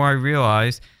grew up, the more I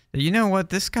realized that, you know what,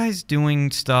 this guy's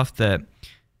doing stuff that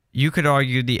you could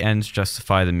argue the ends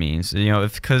justify the means.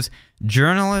 Because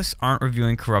journalists aren't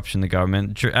reviewing corruption in the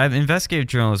government. Investigative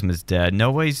journalism is dead.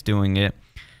 Nobody's doing it.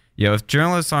 If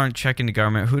journalists aren't checking the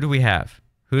government, who do we have?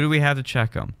 Who do we have to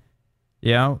check them?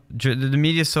 The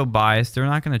media's so biased, they're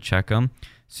not going to check them.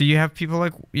 So you have people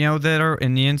like, that are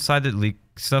in the inside that leak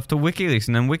stuff to WikiLeaks,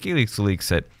 and then WikiLeaks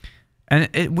leaks it.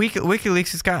 And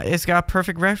WikiLeaks has got a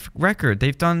perfect record.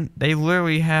 They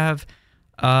literally have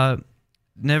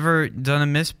never done a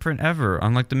misprint ever,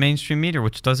 unlike the mainstream media,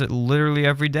 which does it literally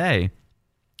every day.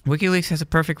 WikiLeaks has a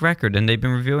perfect record, and they've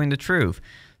been revealing the truth.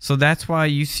 So that's why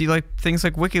you see things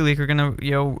like WikiLeaks are going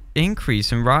to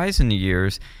increase and rise in the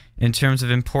years in terms of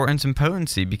importance and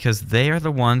potency, because they are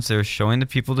the ones that are showing the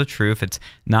people the truth. It's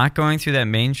not going through that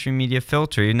mainstream media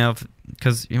filter,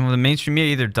 because the mainstream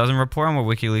media either doesn't report on what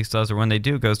WikiLeaks does, or when they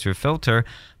do, it goes through a filter.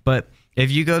 But if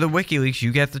you go to WikiLeaks,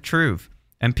 you get the truth,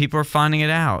 and people are finding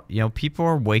it out. People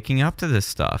are waking up to this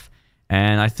stuff,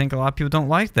 and I think a lot of people don't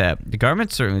like that. The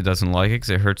government certainly doesn't like it because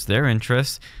it hurts their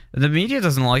interests. The media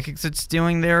doesn't like it because it's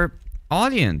stealing their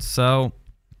audience. So,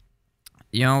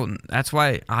 that's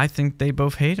why I think they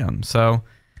both hate him. So,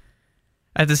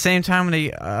 at the same time, when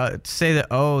they say that,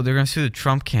 oh, they're going to sue the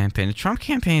Trump campaign, the Trump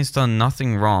campaign has done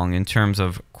nothing wrong in terms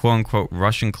of quote-unquote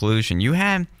Russian collusion. You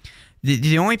had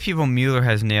the only people Mueller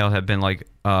has nailed have been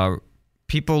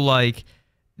people like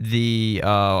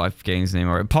I'm forgetting his name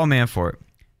already, Paul Manafort,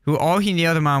 who all he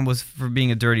nailed him on was for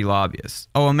being a dirty lobbyist.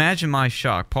 Oh, imagine my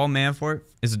shock. Paul Manafort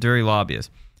is a dirty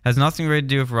lobbyist. Has nothing really to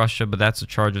do with Russia, but that's the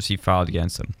charges he filed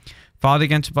against him. Filed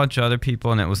against a bunch of other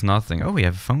people, and it was nothing. Oh, we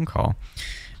have a phone call.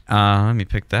 Let me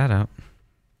pick that up.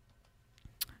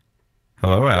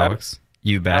 Hello, Alex.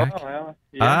 You back? Hello, Alex.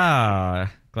 Yeah.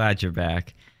 Glad you're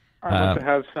back. I want to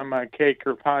have some cake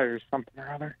or pie or something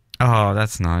or other. Oh,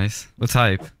 that's nice. What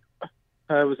type?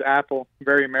 It was apple.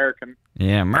 Very American.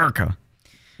 Yeah, America.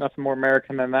 Nothing more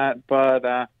American than that. But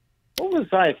what was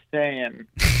I saying?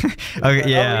 Okay,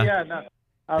 yeah. Oh, yeah, no.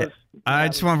 I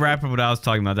just want to wrap up what I was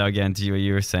talking about. That I'll get into what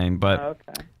you were saying, but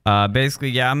basically,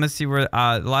 yeah, I'm gonna see where.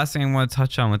 The last thing I want to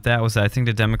touch on with that was that I think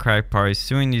the Democratic Party is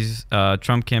suing these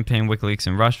Trump campaign, WikiLeaks,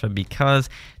 and Russia because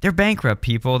they're bankrupt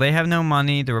people. They have no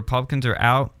money. The Republicans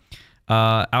are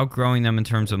outgrowing them in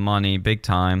terms of money, big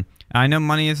time. I know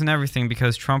money isn't everything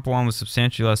because Trump won with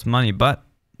substantially less money, but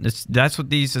that's what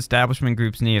these establishment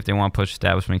groups need if they want to push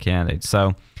establishment candidates.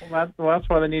 So. Well, that's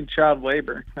why they need child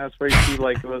labor. That's where you see,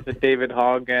 was it David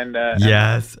Hogg and...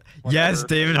 yes,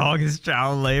 David Hogg is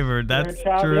child labor. That's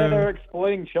true. Yeah, they're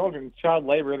exploiting children, child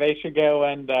labor. They should go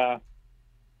and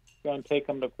take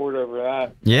them to court over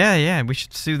that. Yeah, we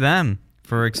should sue them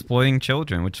for exploiting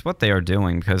children, which is what they are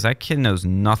doing, because that kid knows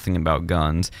nothing about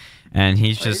guns. And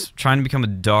he's just trying to become a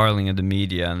darling of the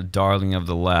media and a darling of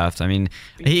the left. I mean,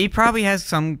 he probably has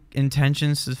some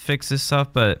intentions to fix this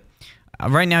stuff, but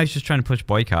right now he's just trying to push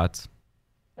boycotts.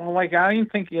 Well, I don't even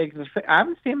think I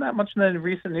haven't seen that much in the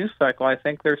recent news cycle. I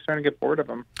think they're starting to get bored of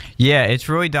him. Yeah, it's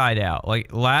really died out.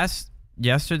 Like last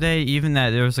yesterday even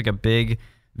that there was like a big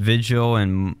vigil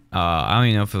and I don't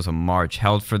even know if it was a march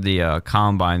held for the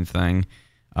Combine thing,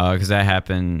 because that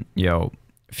happened, a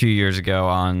few years ago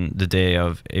on the day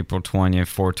of April 20th,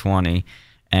 420,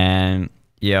 and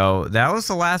that was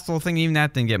the last little thing. Even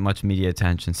that didn't get much media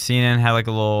attention. CNN had like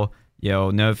a little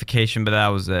notification, but that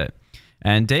was it.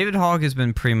 And David Hogg has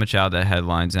been pretty much out of the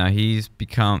headlines now. He's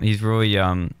really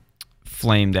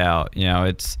flamed out.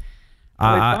 It's they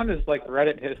found his like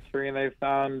Reddit history, and they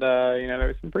found there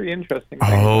was some pretty interesting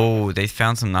things. Oh, they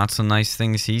found some not so nice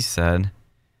things he said.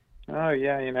 Oh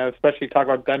yeah, especially talk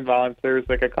about gun violence. There's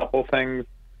like a couple things.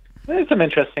 There's some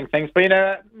interesting things, but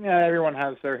everyone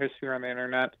has their history on the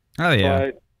internet. Oh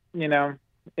yeah. But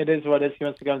it is what it is. He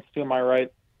wants to go and steal my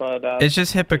rights. But it's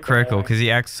just hypocritical because he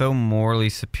acts so morally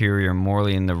superior,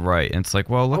 morally in the right, and it's like,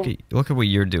 well, look at what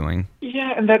you're doing.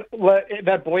 Yeah, and that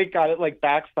boy got it like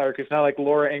backfired because now like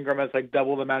Laura Ingraham has like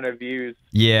double the amount of views.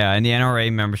 Yeah, and the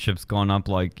NRA membership's gone up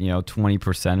like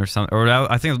 20% or something. Or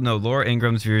I think Laura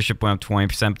Ingram's viewership went up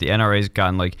 20%, but the NRA's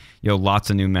gotten like lots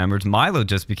of new members. Milo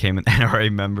just became an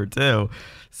NRA member too,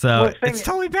 so it's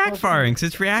totally backfiring because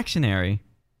it's reactionary.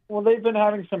 Well, they've been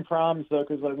having some problems, though,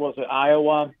 because, like, was it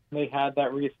Iowa? They had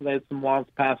that recently. They had some laws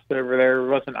passed over there. It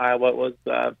wasn't Iowa. It was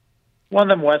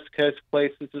one of them West Coast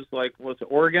places. Was it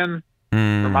Oregon?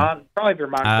 Vermont? Probably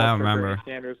Vermont. I don't remember. Bernie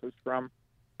Sanders was from.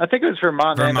 I think it was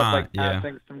Vermont. They ended up,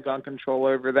 passing some gun control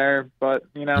over there. But,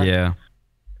 Yeah.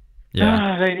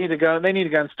 They need to go. They need to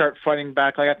go and start fighting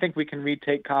back. Like, I think we can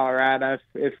retake Colorado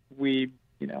if we,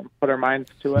 put our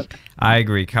minds to it. I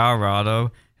agree.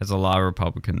 Colorado has a lot of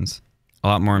Republicans. A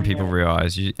lot more than people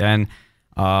realize. And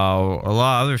a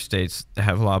lot of other states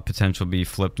have a lot of potential to be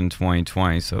flipped in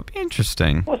 2020, so it'd be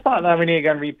interesting. Well, it's not that we need to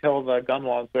repeal the gun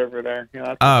laws over there.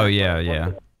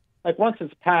 Yeah. Like, once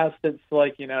it's passed, it's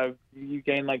like, you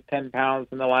gain like 10 pounds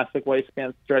in the last like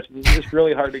waistband stretch. It's just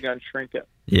really hard to go and shrink it.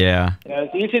 Yeah.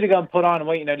 It's easy to go and put on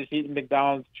weight, just eat a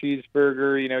McDonald's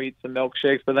cheeseburger, eat some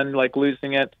milkshakes, but then like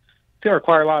losing it, it's going to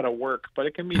require a lot of work, but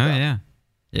it can be done. Oh, yeah.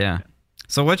 Yeah.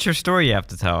 So what's your story you have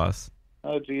to tell us?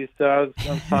 Oh, geez. So I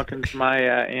was talking to my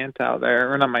aunt out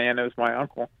there. Or not my aunt, it was my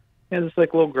uncle. This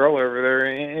like little girl over there.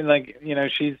 And like,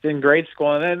 she's in grade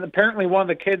school. And then apparently one of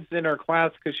the kids in her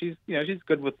class, because she's, she's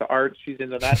good with the arts. She's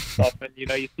into that stuff. And, you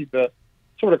see the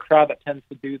sort of crowd that tends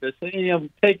to do this. And,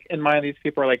 take in mind these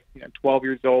people are like, 12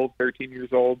 years old, 13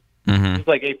 years old. Mm-hmm. It's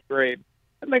like 8th grade.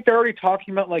 And like they're already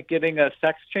talking about like getting a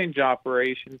sex change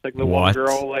operation. It's like the one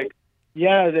girl, like,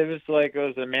 yeah, it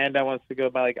was Amanda wants to go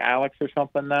by like Alex or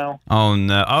something now. Oh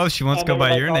no! Oh, she wants to go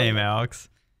by your name, Alex.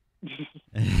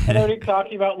 And already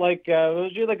talking about like,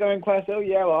 was you like going in class? Oh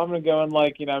yeah, well I'm gonna go and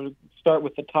like start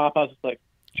with the top. I was just like,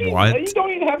 what? You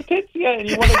don't even have tits yet, and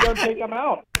you want to go take them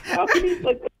out? How can you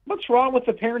like? What's wrong with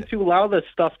the parents who allow this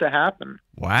stuff to happen?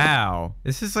 Wow,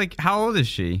 this is like, how old is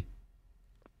she?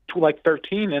 Like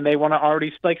 13, and they want to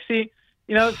already like see.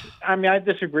 I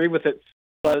disagree with it.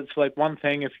 But it's like one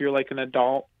thing if you're like an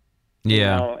adult,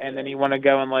 and then you want to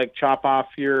go and like chop off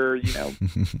your,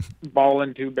 ball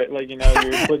into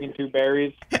you're clicking 2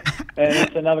 berries, and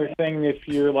it's another thing if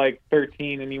you're like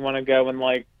 13 and you want to go and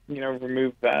like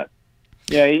remove that.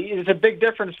 Yeah, it's a big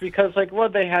difference because like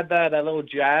they had that little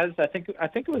Jazz. I think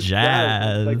it was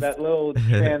Jazz, like that little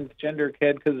transgender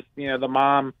kid because the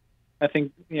mom. I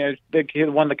think the kid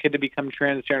wanted the kid to become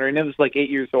transgender, and it was like 8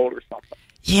 years old or something.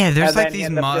 Yeah, there's like these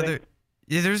mothers.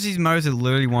 Yeah, there's these mothers that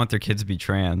literally want their kids to be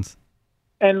trans.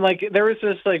 And like there was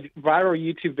this like viral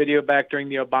YouTube video back during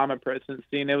the Obama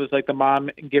presidency, and it was like the mom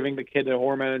giving the kid a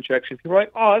hormone injection. People were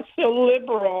like, "Oh, it's so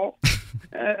liberal,"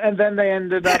 and then they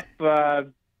ended up,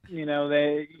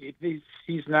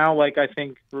 he's now like I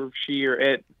think or she or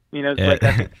it, it's like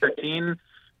I think 13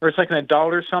 or it's like an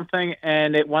adult or something,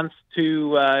 and it wants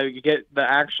to get the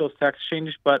actual sex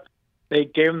change, but they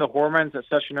gave him the hormones at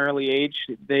such an early age.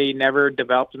 They never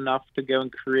developed enough to go and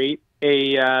create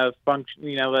a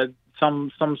function,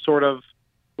 some sort of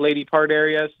lady part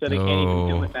area, so they can't even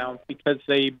do it now because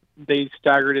they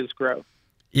staggered his growth.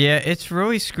 Yeah, it's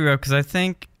really screwed up because I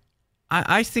think.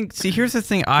 See, here's the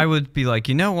thing. I would be like,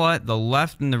 you know what? The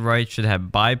left and the right should have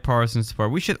bipartisan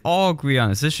support. We should all agree on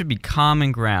this. This should be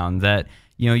common ground that.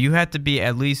 You have to be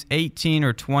at least 18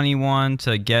 or 21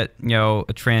 to get, a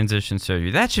transition surgery.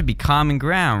 That should be common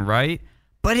ground, right?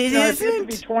 But it isn't. You have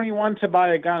to be 21 to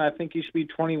buy a gun. I think you should be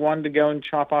 21 to go and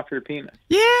chop off your penis.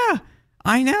 Yeah,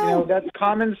 I know. That's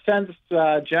common sense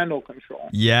genital control.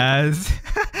 Yes.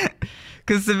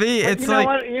 Because to me, it's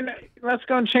like... let's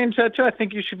go and change that, too. I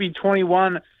think you should be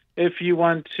 21 if you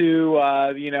want to,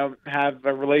 have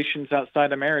relations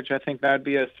outside of marriage. I think that would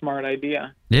be a smart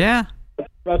idea. Yeah.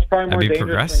 That's probably more That'd be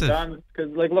dangerous than progressive. guns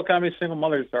because, like, look how many single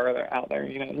mothers are there out there.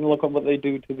 You know, and look at what they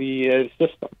do to the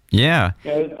system. Yeah.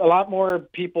 You know, a lot more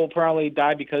people probably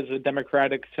die because of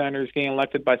Democratic senators getting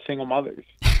elected by single mothers.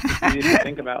 You didn't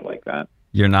think about it like that.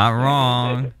 You're not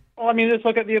wrong. Well, I mean, just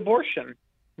look at the abortion.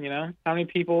 You know, how many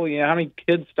people, how many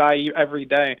kids die every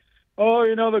day? Oh,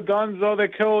 the guns, they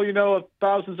kill,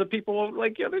 thousands of people.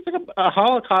 Like, there's like a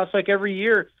Holocaust like every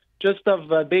year just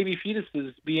of baby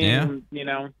fetuses being,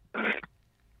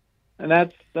 and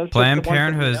that's Planned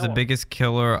Parenthood is the biggest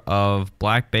killer of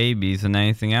black babies than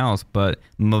anything else, but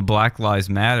Black Lives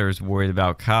Matter is worried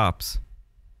about cops.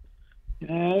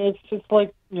 It's just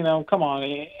like, come on.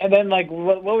 And then, like,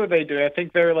 what would they do? I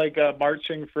think they're, like,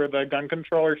 marching for the gun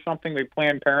control or something, like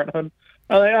Planned Parenthood.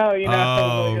 Like,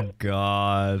 oh,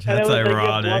 God. That's ironic. You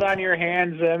have blood on your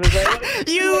hands. And it's like,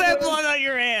 you have blood on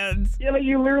your hands. Yeah, like,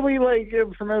 you literally, like,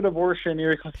 promote abortion.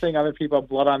 You're saying other people have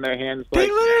blood on their hands. Like,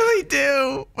 they literally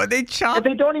do. When they chop.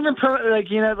 They don't even, like,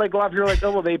 like, a lot of people are like,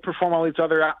 oh, well, they perform all these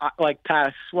other, like,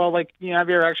 tasks. Well, like, have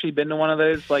you ever actually been to one of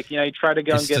those? Like, you try to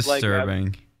go and get, disturbing.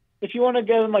 Like, if you want to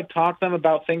go and, like, talk to them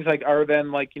about things like other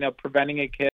than, like, preventing a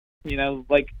kid,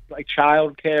 like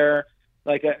child care,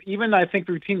 like even I think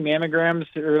routine mammograms,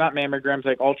 or not mammograms,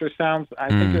 like ultrasounds. I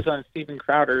think it was on Steven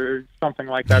Crowder or something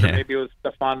like that, or maybe it was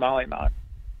Stefan Molyneux.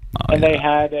 And they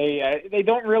had they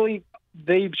don't really,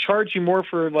 they charge you more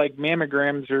for like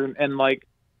mammograms and like,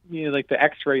 like the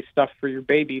X-ray stuff for your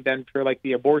baby than for like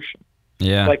the abortion.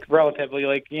 Yeah. Like relatively,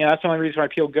 like, that's the only reason why I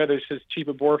feel good is just cheap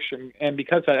abortion. And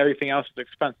because of that, everything else is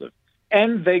expensive.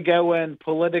 And they go in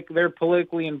they're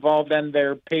politically involved and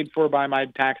they're paid for by my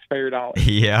taxpayer dollars.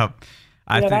 Yep.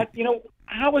 How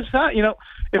is that?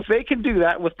 If they can do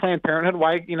that with Planned Parenthood,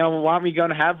 why aren't we going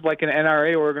to have like an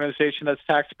NRA organization that's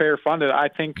taxpayer funded? I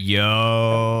think.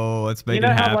 Let's make it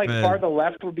happen. How like far the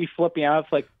left would be flipping out?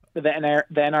 It's like the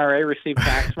NRA receive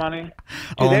tax money.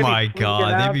 Oh my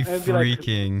God, they'd be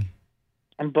freaking.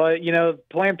 But,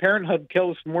 Planned Parenthood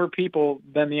kills more people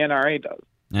than the NRA does.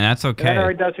 And that's okay. The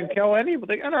NRA doesn't kill anyone.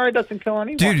 The NRA doesn't kill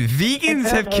anyone. Dude, vegans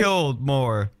have killed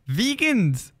more.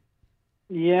 Vegans.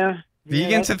 Yeah.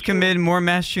 Vegans have committed more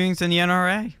mass shootings than the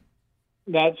NRA.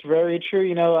 That's very true.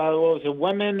 What was it?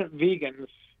 Women vegans.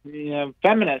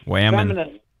 Feminists.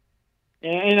 Feminists.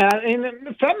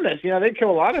 And feminists, they kill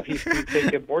a lot of people who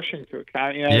take abortion into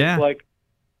account. It's like,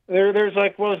 there's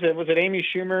like, what was it? Was it Amy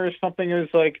Schumer or something who was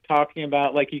like talking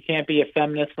about like you can't be a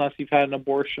feminist unless you've had an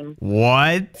abortion?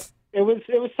 What? It was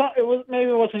maybe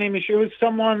it wasn't Amy Schumer. It was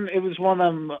someone. It was one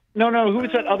of them. No. Who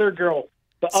was that other girl?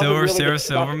 Sarah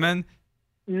Silverman.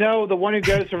 No, the one who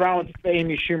goes around with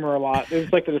Amy Schumer a lot. It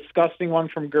was like the disgusting one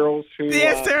from Girls Who.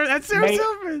 Yeah, that's Sarah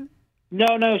Silverman.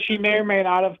 No, she may or may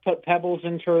not have put pebbles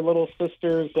into her little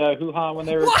sister's hoo-ha when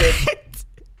they were kids.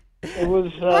 It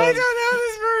was. I don't know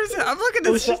this person. I'm looking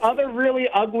at this. It was the other really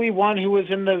ugly one who was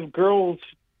in the girls'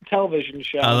 television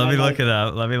show. Let me look it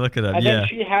up. And then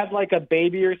she had like a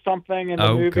baby or something in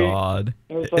the movie. Oh God!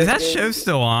 Like, is that show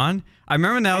still on? I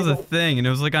remember that was a thing, and it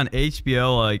was like on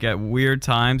HBO, like at weird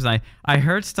times. And I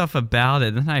heard stuff about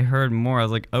it, and then I heard more. I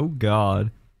was like, oh God!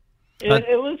 It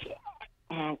was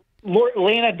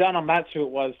Lena Dunham. That's who it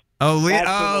was.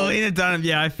 Lena Dunham.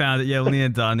 Yeah, I found it. Yeah, Lena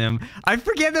Dunham. I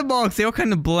forget them all because they all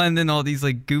kind of blend in all these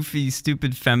like goofy,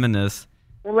 stupid feminists.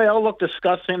 Well, they all look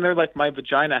disgusting. They're like, my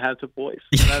vagina has a voice.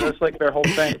 And that's like their whole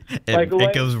thing.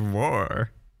 it goes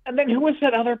roar. And then who was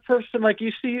that other person? Like,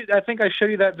 you see, I think I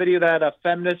showed you that video, that a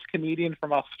feminist comedian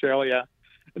from Australia.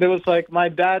 And it was like, my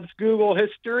dad's Google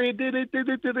history,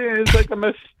 It's like the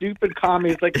most stupid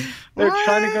comedy. It's like, they're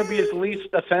trying to go be as least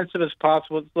offensive as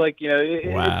possible. It's like,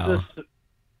 wow.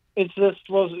 It's this,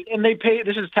 and they pay,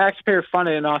 this is taxpayer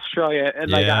funded in Australia.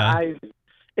 And like,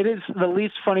 it is the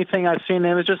least funny thing I've seen.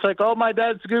 And it's just like, oh, my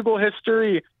dad's Google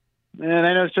history. And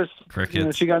then it was just,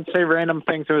 crickets. She got to say random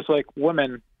things. It was like,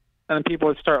 women. And then people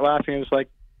would start laughing. It was like,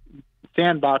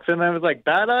 sandbox. And then it was like,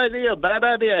 bad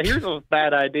idea. Here's a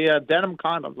bad idea. Denim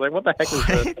condoms. Like, what the heck is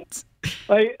this?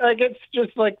 like, it's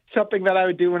just like something that I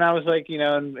would do when I was like,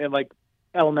 in like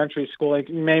elementary school. Like,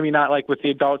 maybe not like with the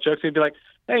adult jokes. It'd be like,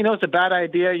 hey, it's a bad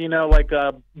idea. Like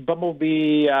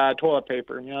bumblebee toilet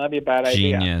paper. That'd be a bad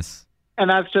idea. Genius. And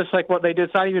that's just like what they did.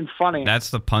 It's not even funny. That's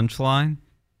the punchline?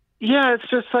 Yeah, it's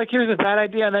just like, here's a bad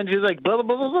idea. And then she's like, blah,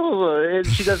 blah, blah, blah, blah. And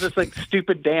she does this like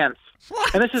stupid dance.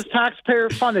 What? And this is taxpayer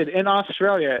funded in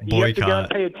Australia. Boycott. You have to go and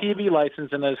pay a TV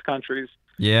license in those countries.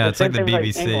 Yeah, it's like the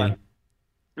BBC.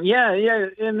 Yeah.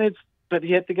 But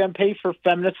you have to go and pay for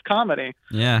feminist comedy.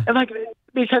 Yeah. And like,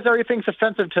 because everything's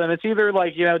offensive to them, it's either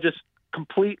like, just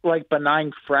complete like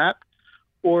benign crap,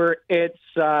 or it's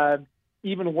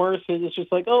even worse. It's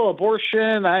just like, oh,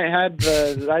 abortion. I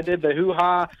did the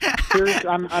hoo-ha.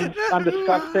 I'm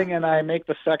disgusting, and I make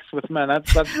the sex with men.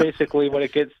 That's basically what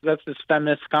it gets. That's this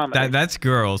feminist comedy. That's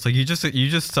Girls. Like you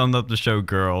just summed up the show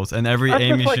Girls, and every That's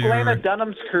Amy just like Schumer. Lena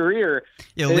Dunham's career.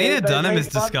 Yeah, They Lena Dunham made is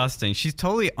fun- disgusting. She's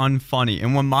totally unfunny.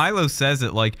 And when Milo says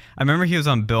it, like, I remember he was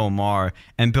on Bill Maher,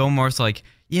 and Bill Maher's like,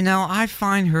 I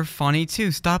find her funny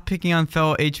too. Stop picking on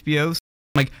fellow HBO. I'm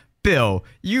like, Bill,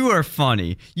 you are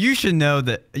funny. You should know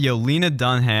that, Lena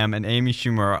Dunham and Amy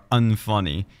Schumer are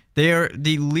unfunny. They are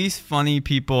the least funny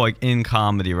people, like, in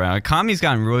comedy right now. Like, comedy's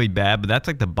gotten really bad, but that's,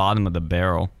 like, the bottom of the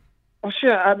barrel. Well, shit.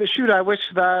 I wish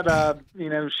that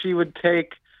she would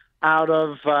take out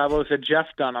of what was it, Jeff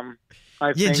Dunham.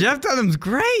 I think. Jeff Dunham's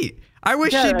great. I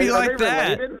wish she'd be like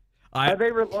that. Are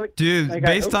they related? Dude, Like,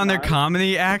 based on their not.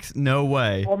 comedy acts, no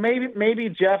way. Well, maybe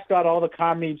Jeff got all the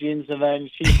comedy genes, and then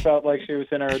she felt like she was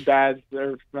in her dad's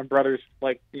or my brother's,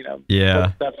 Yeah.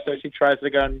 footsteps, so she tries to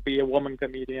go and be a woman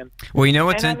comedian. Well, you know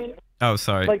what's And, in? I mean, Oh,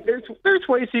 sorry. like there's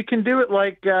ways you can do it.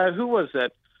 Like who was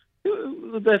it?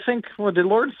 I think did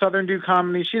Lord Southern do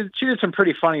comedy? She did some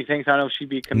pretty funny things. I don't know if she'd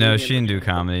be a comedian. No, she didn't do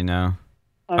comedy. No.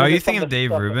 I mean, Oh, you there's think some of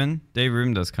Dave stuff- Rubin? Dave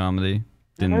Rubin does comedy.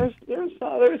 Didn't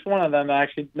There's one of them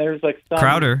actually. There's like some,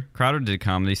 Crowder did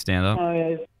comedy stand up. Oh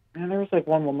yeah, and there was like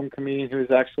one woman comedian who was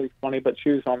actually funny, but she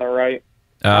was on the right.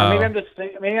 Oh.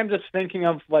 Maybe I'm just thinking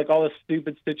of like all the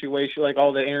stupid situation, like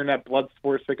all the internet blood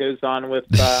sports that goes on with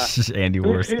Andy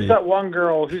who's Worski. that one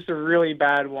girl who's a really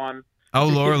bad one. Oh,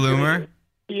 Laura Loomer.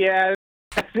 Yeah,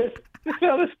 just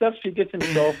all the stuff she gets in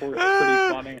trouble for is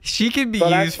pretty funny. She could be But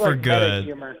that's used for like meta good.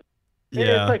 humor.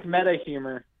 Yeah. It's like meta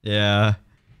humor. Yeah.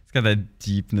 It's got that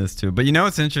deepness to it. But you know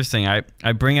what's interesting? I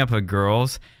bring up a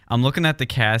girls. I'm looking at the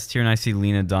cast here and I see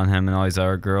Lena Dunham and all these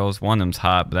other girls. One of them's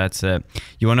hot, but that's it.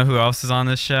 You want to know who else is on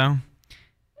this show?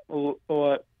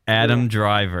 What? Adam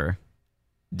Driver.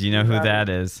 Do you know who Adam- that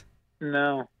is?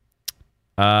 No.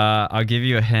 I'll give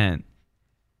you a hint.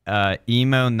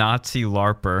 Emo Nazi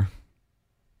LARPer.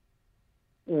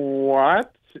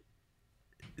 What?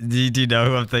 Do you know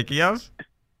who I'm thinking of?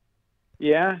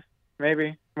 Yeah,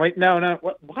 maybe. Wait, no.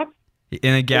 What?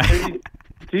 In a Did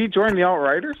he join the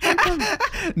alt-right or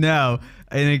something? No,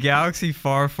 in a galaxy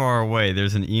far, far away,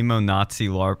 there's an emo Nazi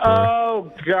LARPer.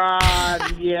 Oh,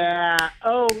 God, yeah.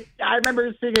 Oh, I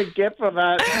remember seeing a GIF of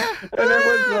that. And it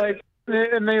was like,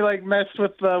 and they like messed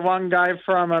with the one guy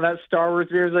from that Star Wars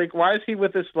video. It was like, why is he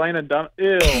with this Lena Dunham?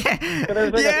 Ew. So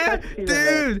there's like a Yeah, sex scene in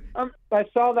there. dude. I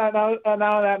saw that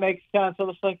now that makes sense. So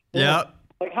it's like, Yep.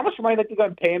 Like, how much money did you go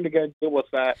and pay him to go deal with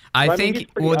that? I Well, think, mean,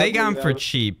 he's pretty they got him ugly, for though.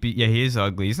 cheap. Yeah, he is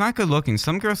ugly. He's not good looking.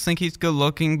 Some girls think he's good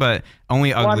looking, but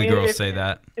only Well, I ugly mean, girls if- say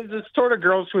that. It's the sort of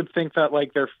girls who would think that,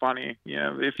 like, they're funny,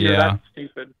 if you're Yeah. that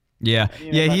stupid. Yeah, You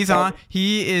know, yeah, that's he's how- on.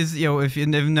 He is, if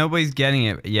nobody's getting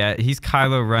it yet, he's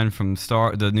Kylo Ren from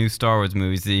the new Star Wars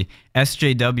movies, the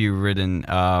SJW ridden,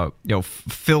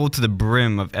 filled to the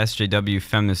brim of SJW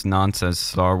feminist nonsense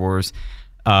Star Wars.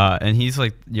 And he's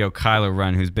like, Kylo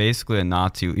Ren, who's basically a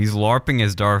Nazi. He's LARPing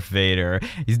as Darth Vader.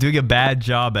 He's doing a bad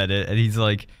job at it, and he's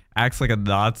like acts like a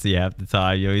Nazi half the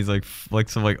time. He's like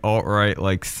some like alt-right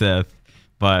like Sith.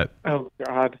 But Oh,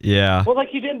 God. yeah, Well, like,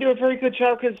 he didn't do a very good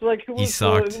job because, like, who He was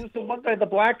sucked. who was the one guy? The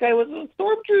black guy was a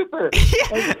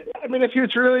stormtrooper. Like, I mean, if he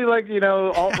was really, like,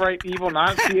 alt-right evil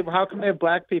Nazi, how come they have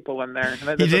black people in there? And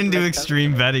that he doesn't didn't do make sense.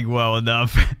 extreme vetting well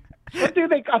enough. What do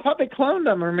they? I thought they cloned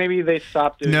them, or maybe they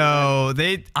stopped doing No,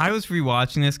 I was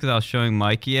rewatching this because I was showing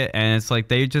Mikey it, and it's like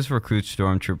they just recruit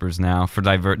stormtroopers now for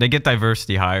They get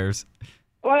diversity hires. that.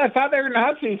 Well, I thought they were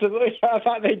Nazis. I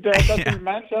thought they did. That doesn't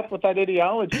match up with that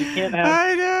ideology. You can't have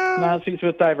I know. Nazis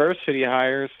with diversity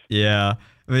hires. Yeah,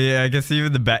 but yeah. I guess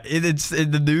even it's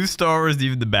in the new Star Wars.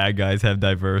 Even the bad guys have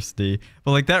diversity.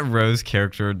 But like that Rose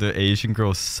character, the Asian girl,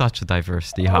 is such a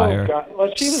diversity hire. Oh, God.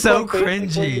 Well, she was So like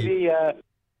basically cringy.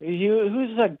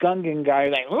 Who's that Gungan guy?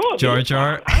 Like, oh, Jar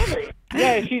Jar.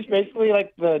 Yeah, she's basically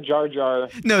like the Jar Jar.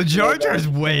 No, Jar Like, Jar's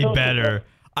way so- better.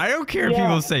 I don't care if Yeah.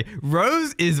 people say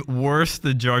Rose is worse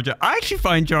than Jar Jar. I actually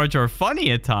find Jar Jar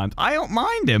funny at times. I don't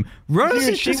mind him. Rose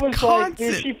Dude, is she just was constant.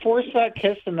 like, dude, she forced that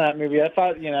kiss in that movie. I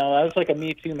thought, that was like a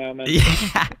Me Too moment.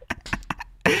 Yeah.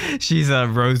 She's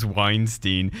Rose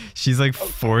Weinstein. She's like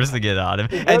forcing it on him,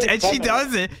 and she feminine.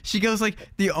 does it. She goes like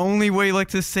the only way like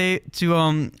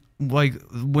to like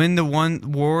win the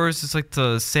wars is like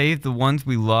to save the ones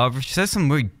we love. She says some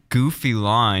really goofy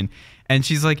line, and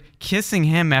she's like kissing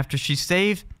him after she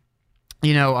saved.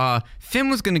 Finn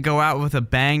was gonna go out with a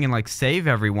bang and like save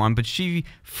everyone, but she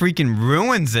freaking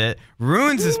ruins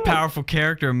this powerful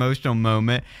character emotional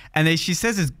moment, and she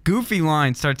says this goofy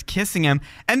line, starts kissing him,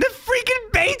 and the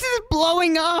freaking bait is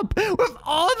blowing up with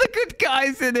all the good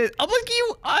guys in it. I'm like,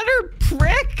 you utter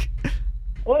prick.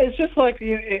 Well, it's just like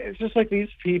these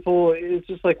people. It's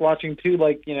just like watching two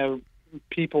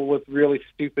people with really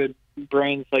stupid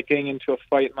brains like getting into a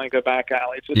fight in like a back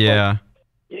alley. It's just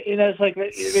it's like they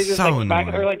just so like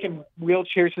back, they're like in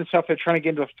wheelchairs and stuff. They're trying to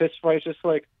get into a fist fight. It's just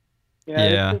like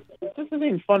it just isn't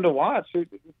even fun to watch. It's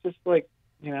just like.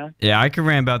 Yeah, I could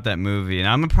rant about that movie, and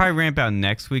I'm gonna probably rant about it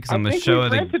next week because I'm gonna show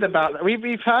it.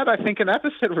 We've had, I think, an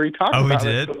episode where we talked about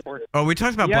it before. Oh, we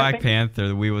talked about Black Panther,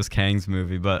 the We Was Kang's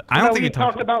movie, but I don't think we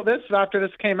talked about this after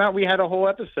this came out. We had a whole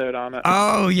episode on it.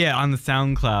 Oh yeah, on the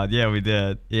SoundCloud. Yeah, we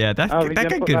did. Yeah, that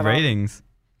got good ratings.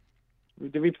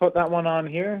 Did we put that one on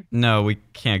here? No, we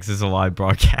can't because it's a live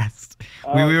broadcast.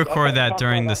 We record that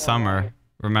during the summer.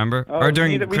 Remember? Or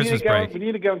during Christmas break. We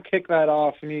need to go and kick that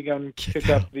off. We need to go and kick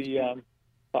up the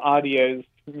audios.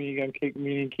 We need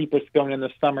to keep us going in the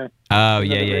summer. Oh,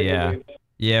 yeah.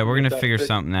 Yeah, we're going to figure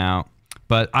something out.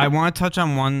 But I want to touch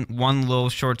on one little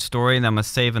short story, and I'm going to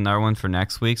save another one for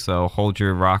next week, so hold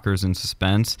your rockers in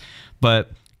suspense.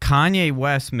 But Kanye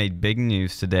West made big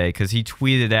news today because he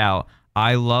tweeted out,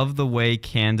 "I love the way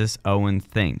Candace Owens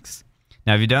thinks."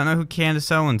 Now, if you don't know who Candace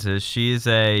Owens is, she is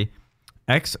a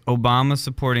ex-Obama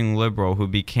supporting liberal who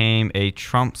became a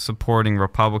Trump supporting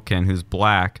Republican who's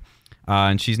black.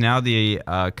 And she's now the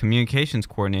communications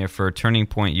coordinator for Turning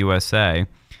Point USA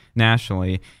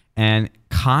nationally. And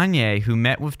Kanye, who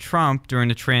met with Trump during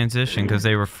the transition because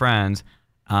they were friends,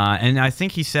 and I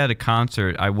think he said at a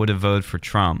concert, "I would have voted for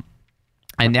Trump."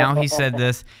 And now he said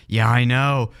this, "Yeah, I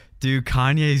know. Dude,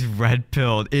 Kanye's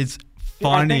red-pilled. It's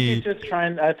funny."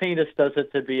 I think he just does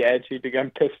it to be edgy, to go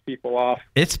and piss people off.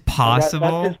 It's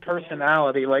possible. That's his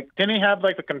personality. Like, didn't he have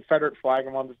like the Confederate flag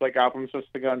in one of his like albums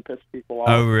just to go and piss people off?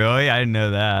 Oh, really? I didn't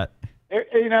know that.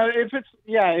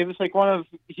 It was like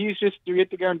he's just, you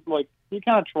get to go and like, he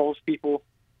kind of trolls people.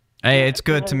 Hey, it's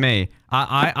good to me.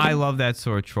 I love that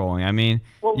sort of trolling. I mean,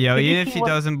 even if he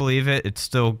doesn't believe it,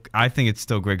 I think it's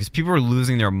still great because people are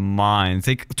losing their minds.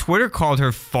 Twitter called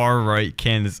her far right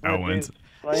Candace Owens.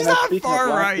 Well, she's not far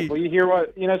right. People, you hear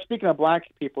speaking of black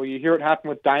people, you hear what happened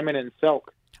with Diamond and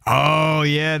Silk. Oh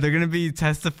yeah, they're gonna be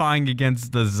testifying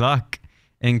against the Zuck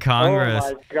in Congress.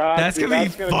 Oh my God, that's gonna be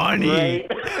funny.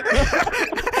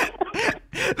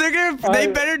 They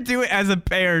better do it as a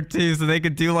pair too, so they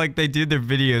could do like they do their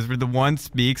videos where the one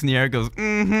speaks and the other goes,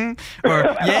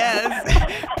 or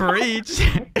yes, preach.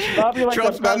 Like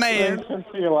Trump's my man. Since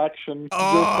the election.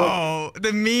 Oh,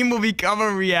 the meme will become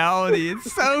a reality.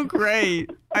 It's so great.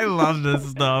 I love this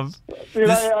stuff. Dude,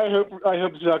 I hope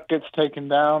Zuck gets taken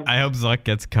down. I hope Zuck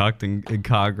gets cucked in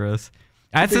Congress.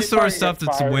 That's the sort of stuff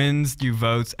that wins you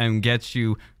votes and gets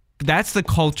you. That's the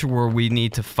culture where we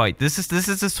need to fight. This is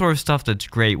the sort of stuff that's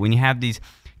great when you have these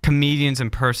comedians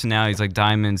and personalities like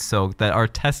Diamond Silk that are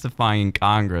testifying in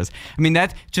Congress. I mean,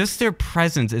 that just their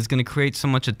presence is going to create so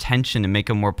much attention and make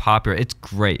them more popular. It's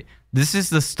great. This is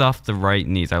the stuff the right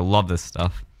needs. I love this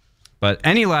stuff. But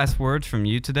any last words from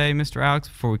you today, Mr. Alex,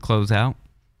 before we close out?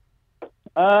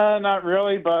 Not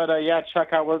really, but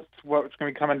check out what's going to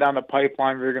be coming down the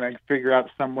pipeline. We're going to figure out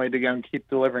some way to go and keep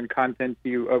delivering content to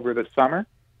you over the summer.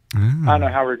 I don't know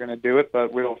how we're going to do it,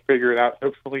 but we'll figure it out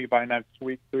hopefully by next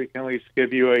week, so we can at least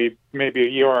give you maybe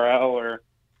a URL or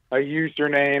a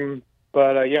username.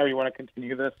 But you want to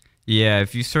continue this? Yeah,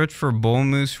 if you search for Bull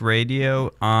Moose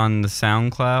Radio on the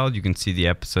SoundCloud, you can see the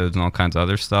episodes and all kinds of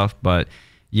other stuff. But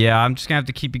yeah, I'm just going to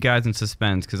have to keep you guys in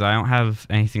suspense because I don't have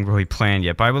anything really planned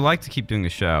yet. But I would like to keep doing a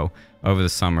show over the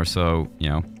summer so,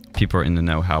 people are in the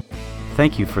know how.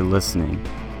 Thank you for listening.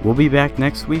 We'll be back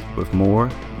next week with more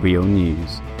real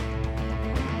news.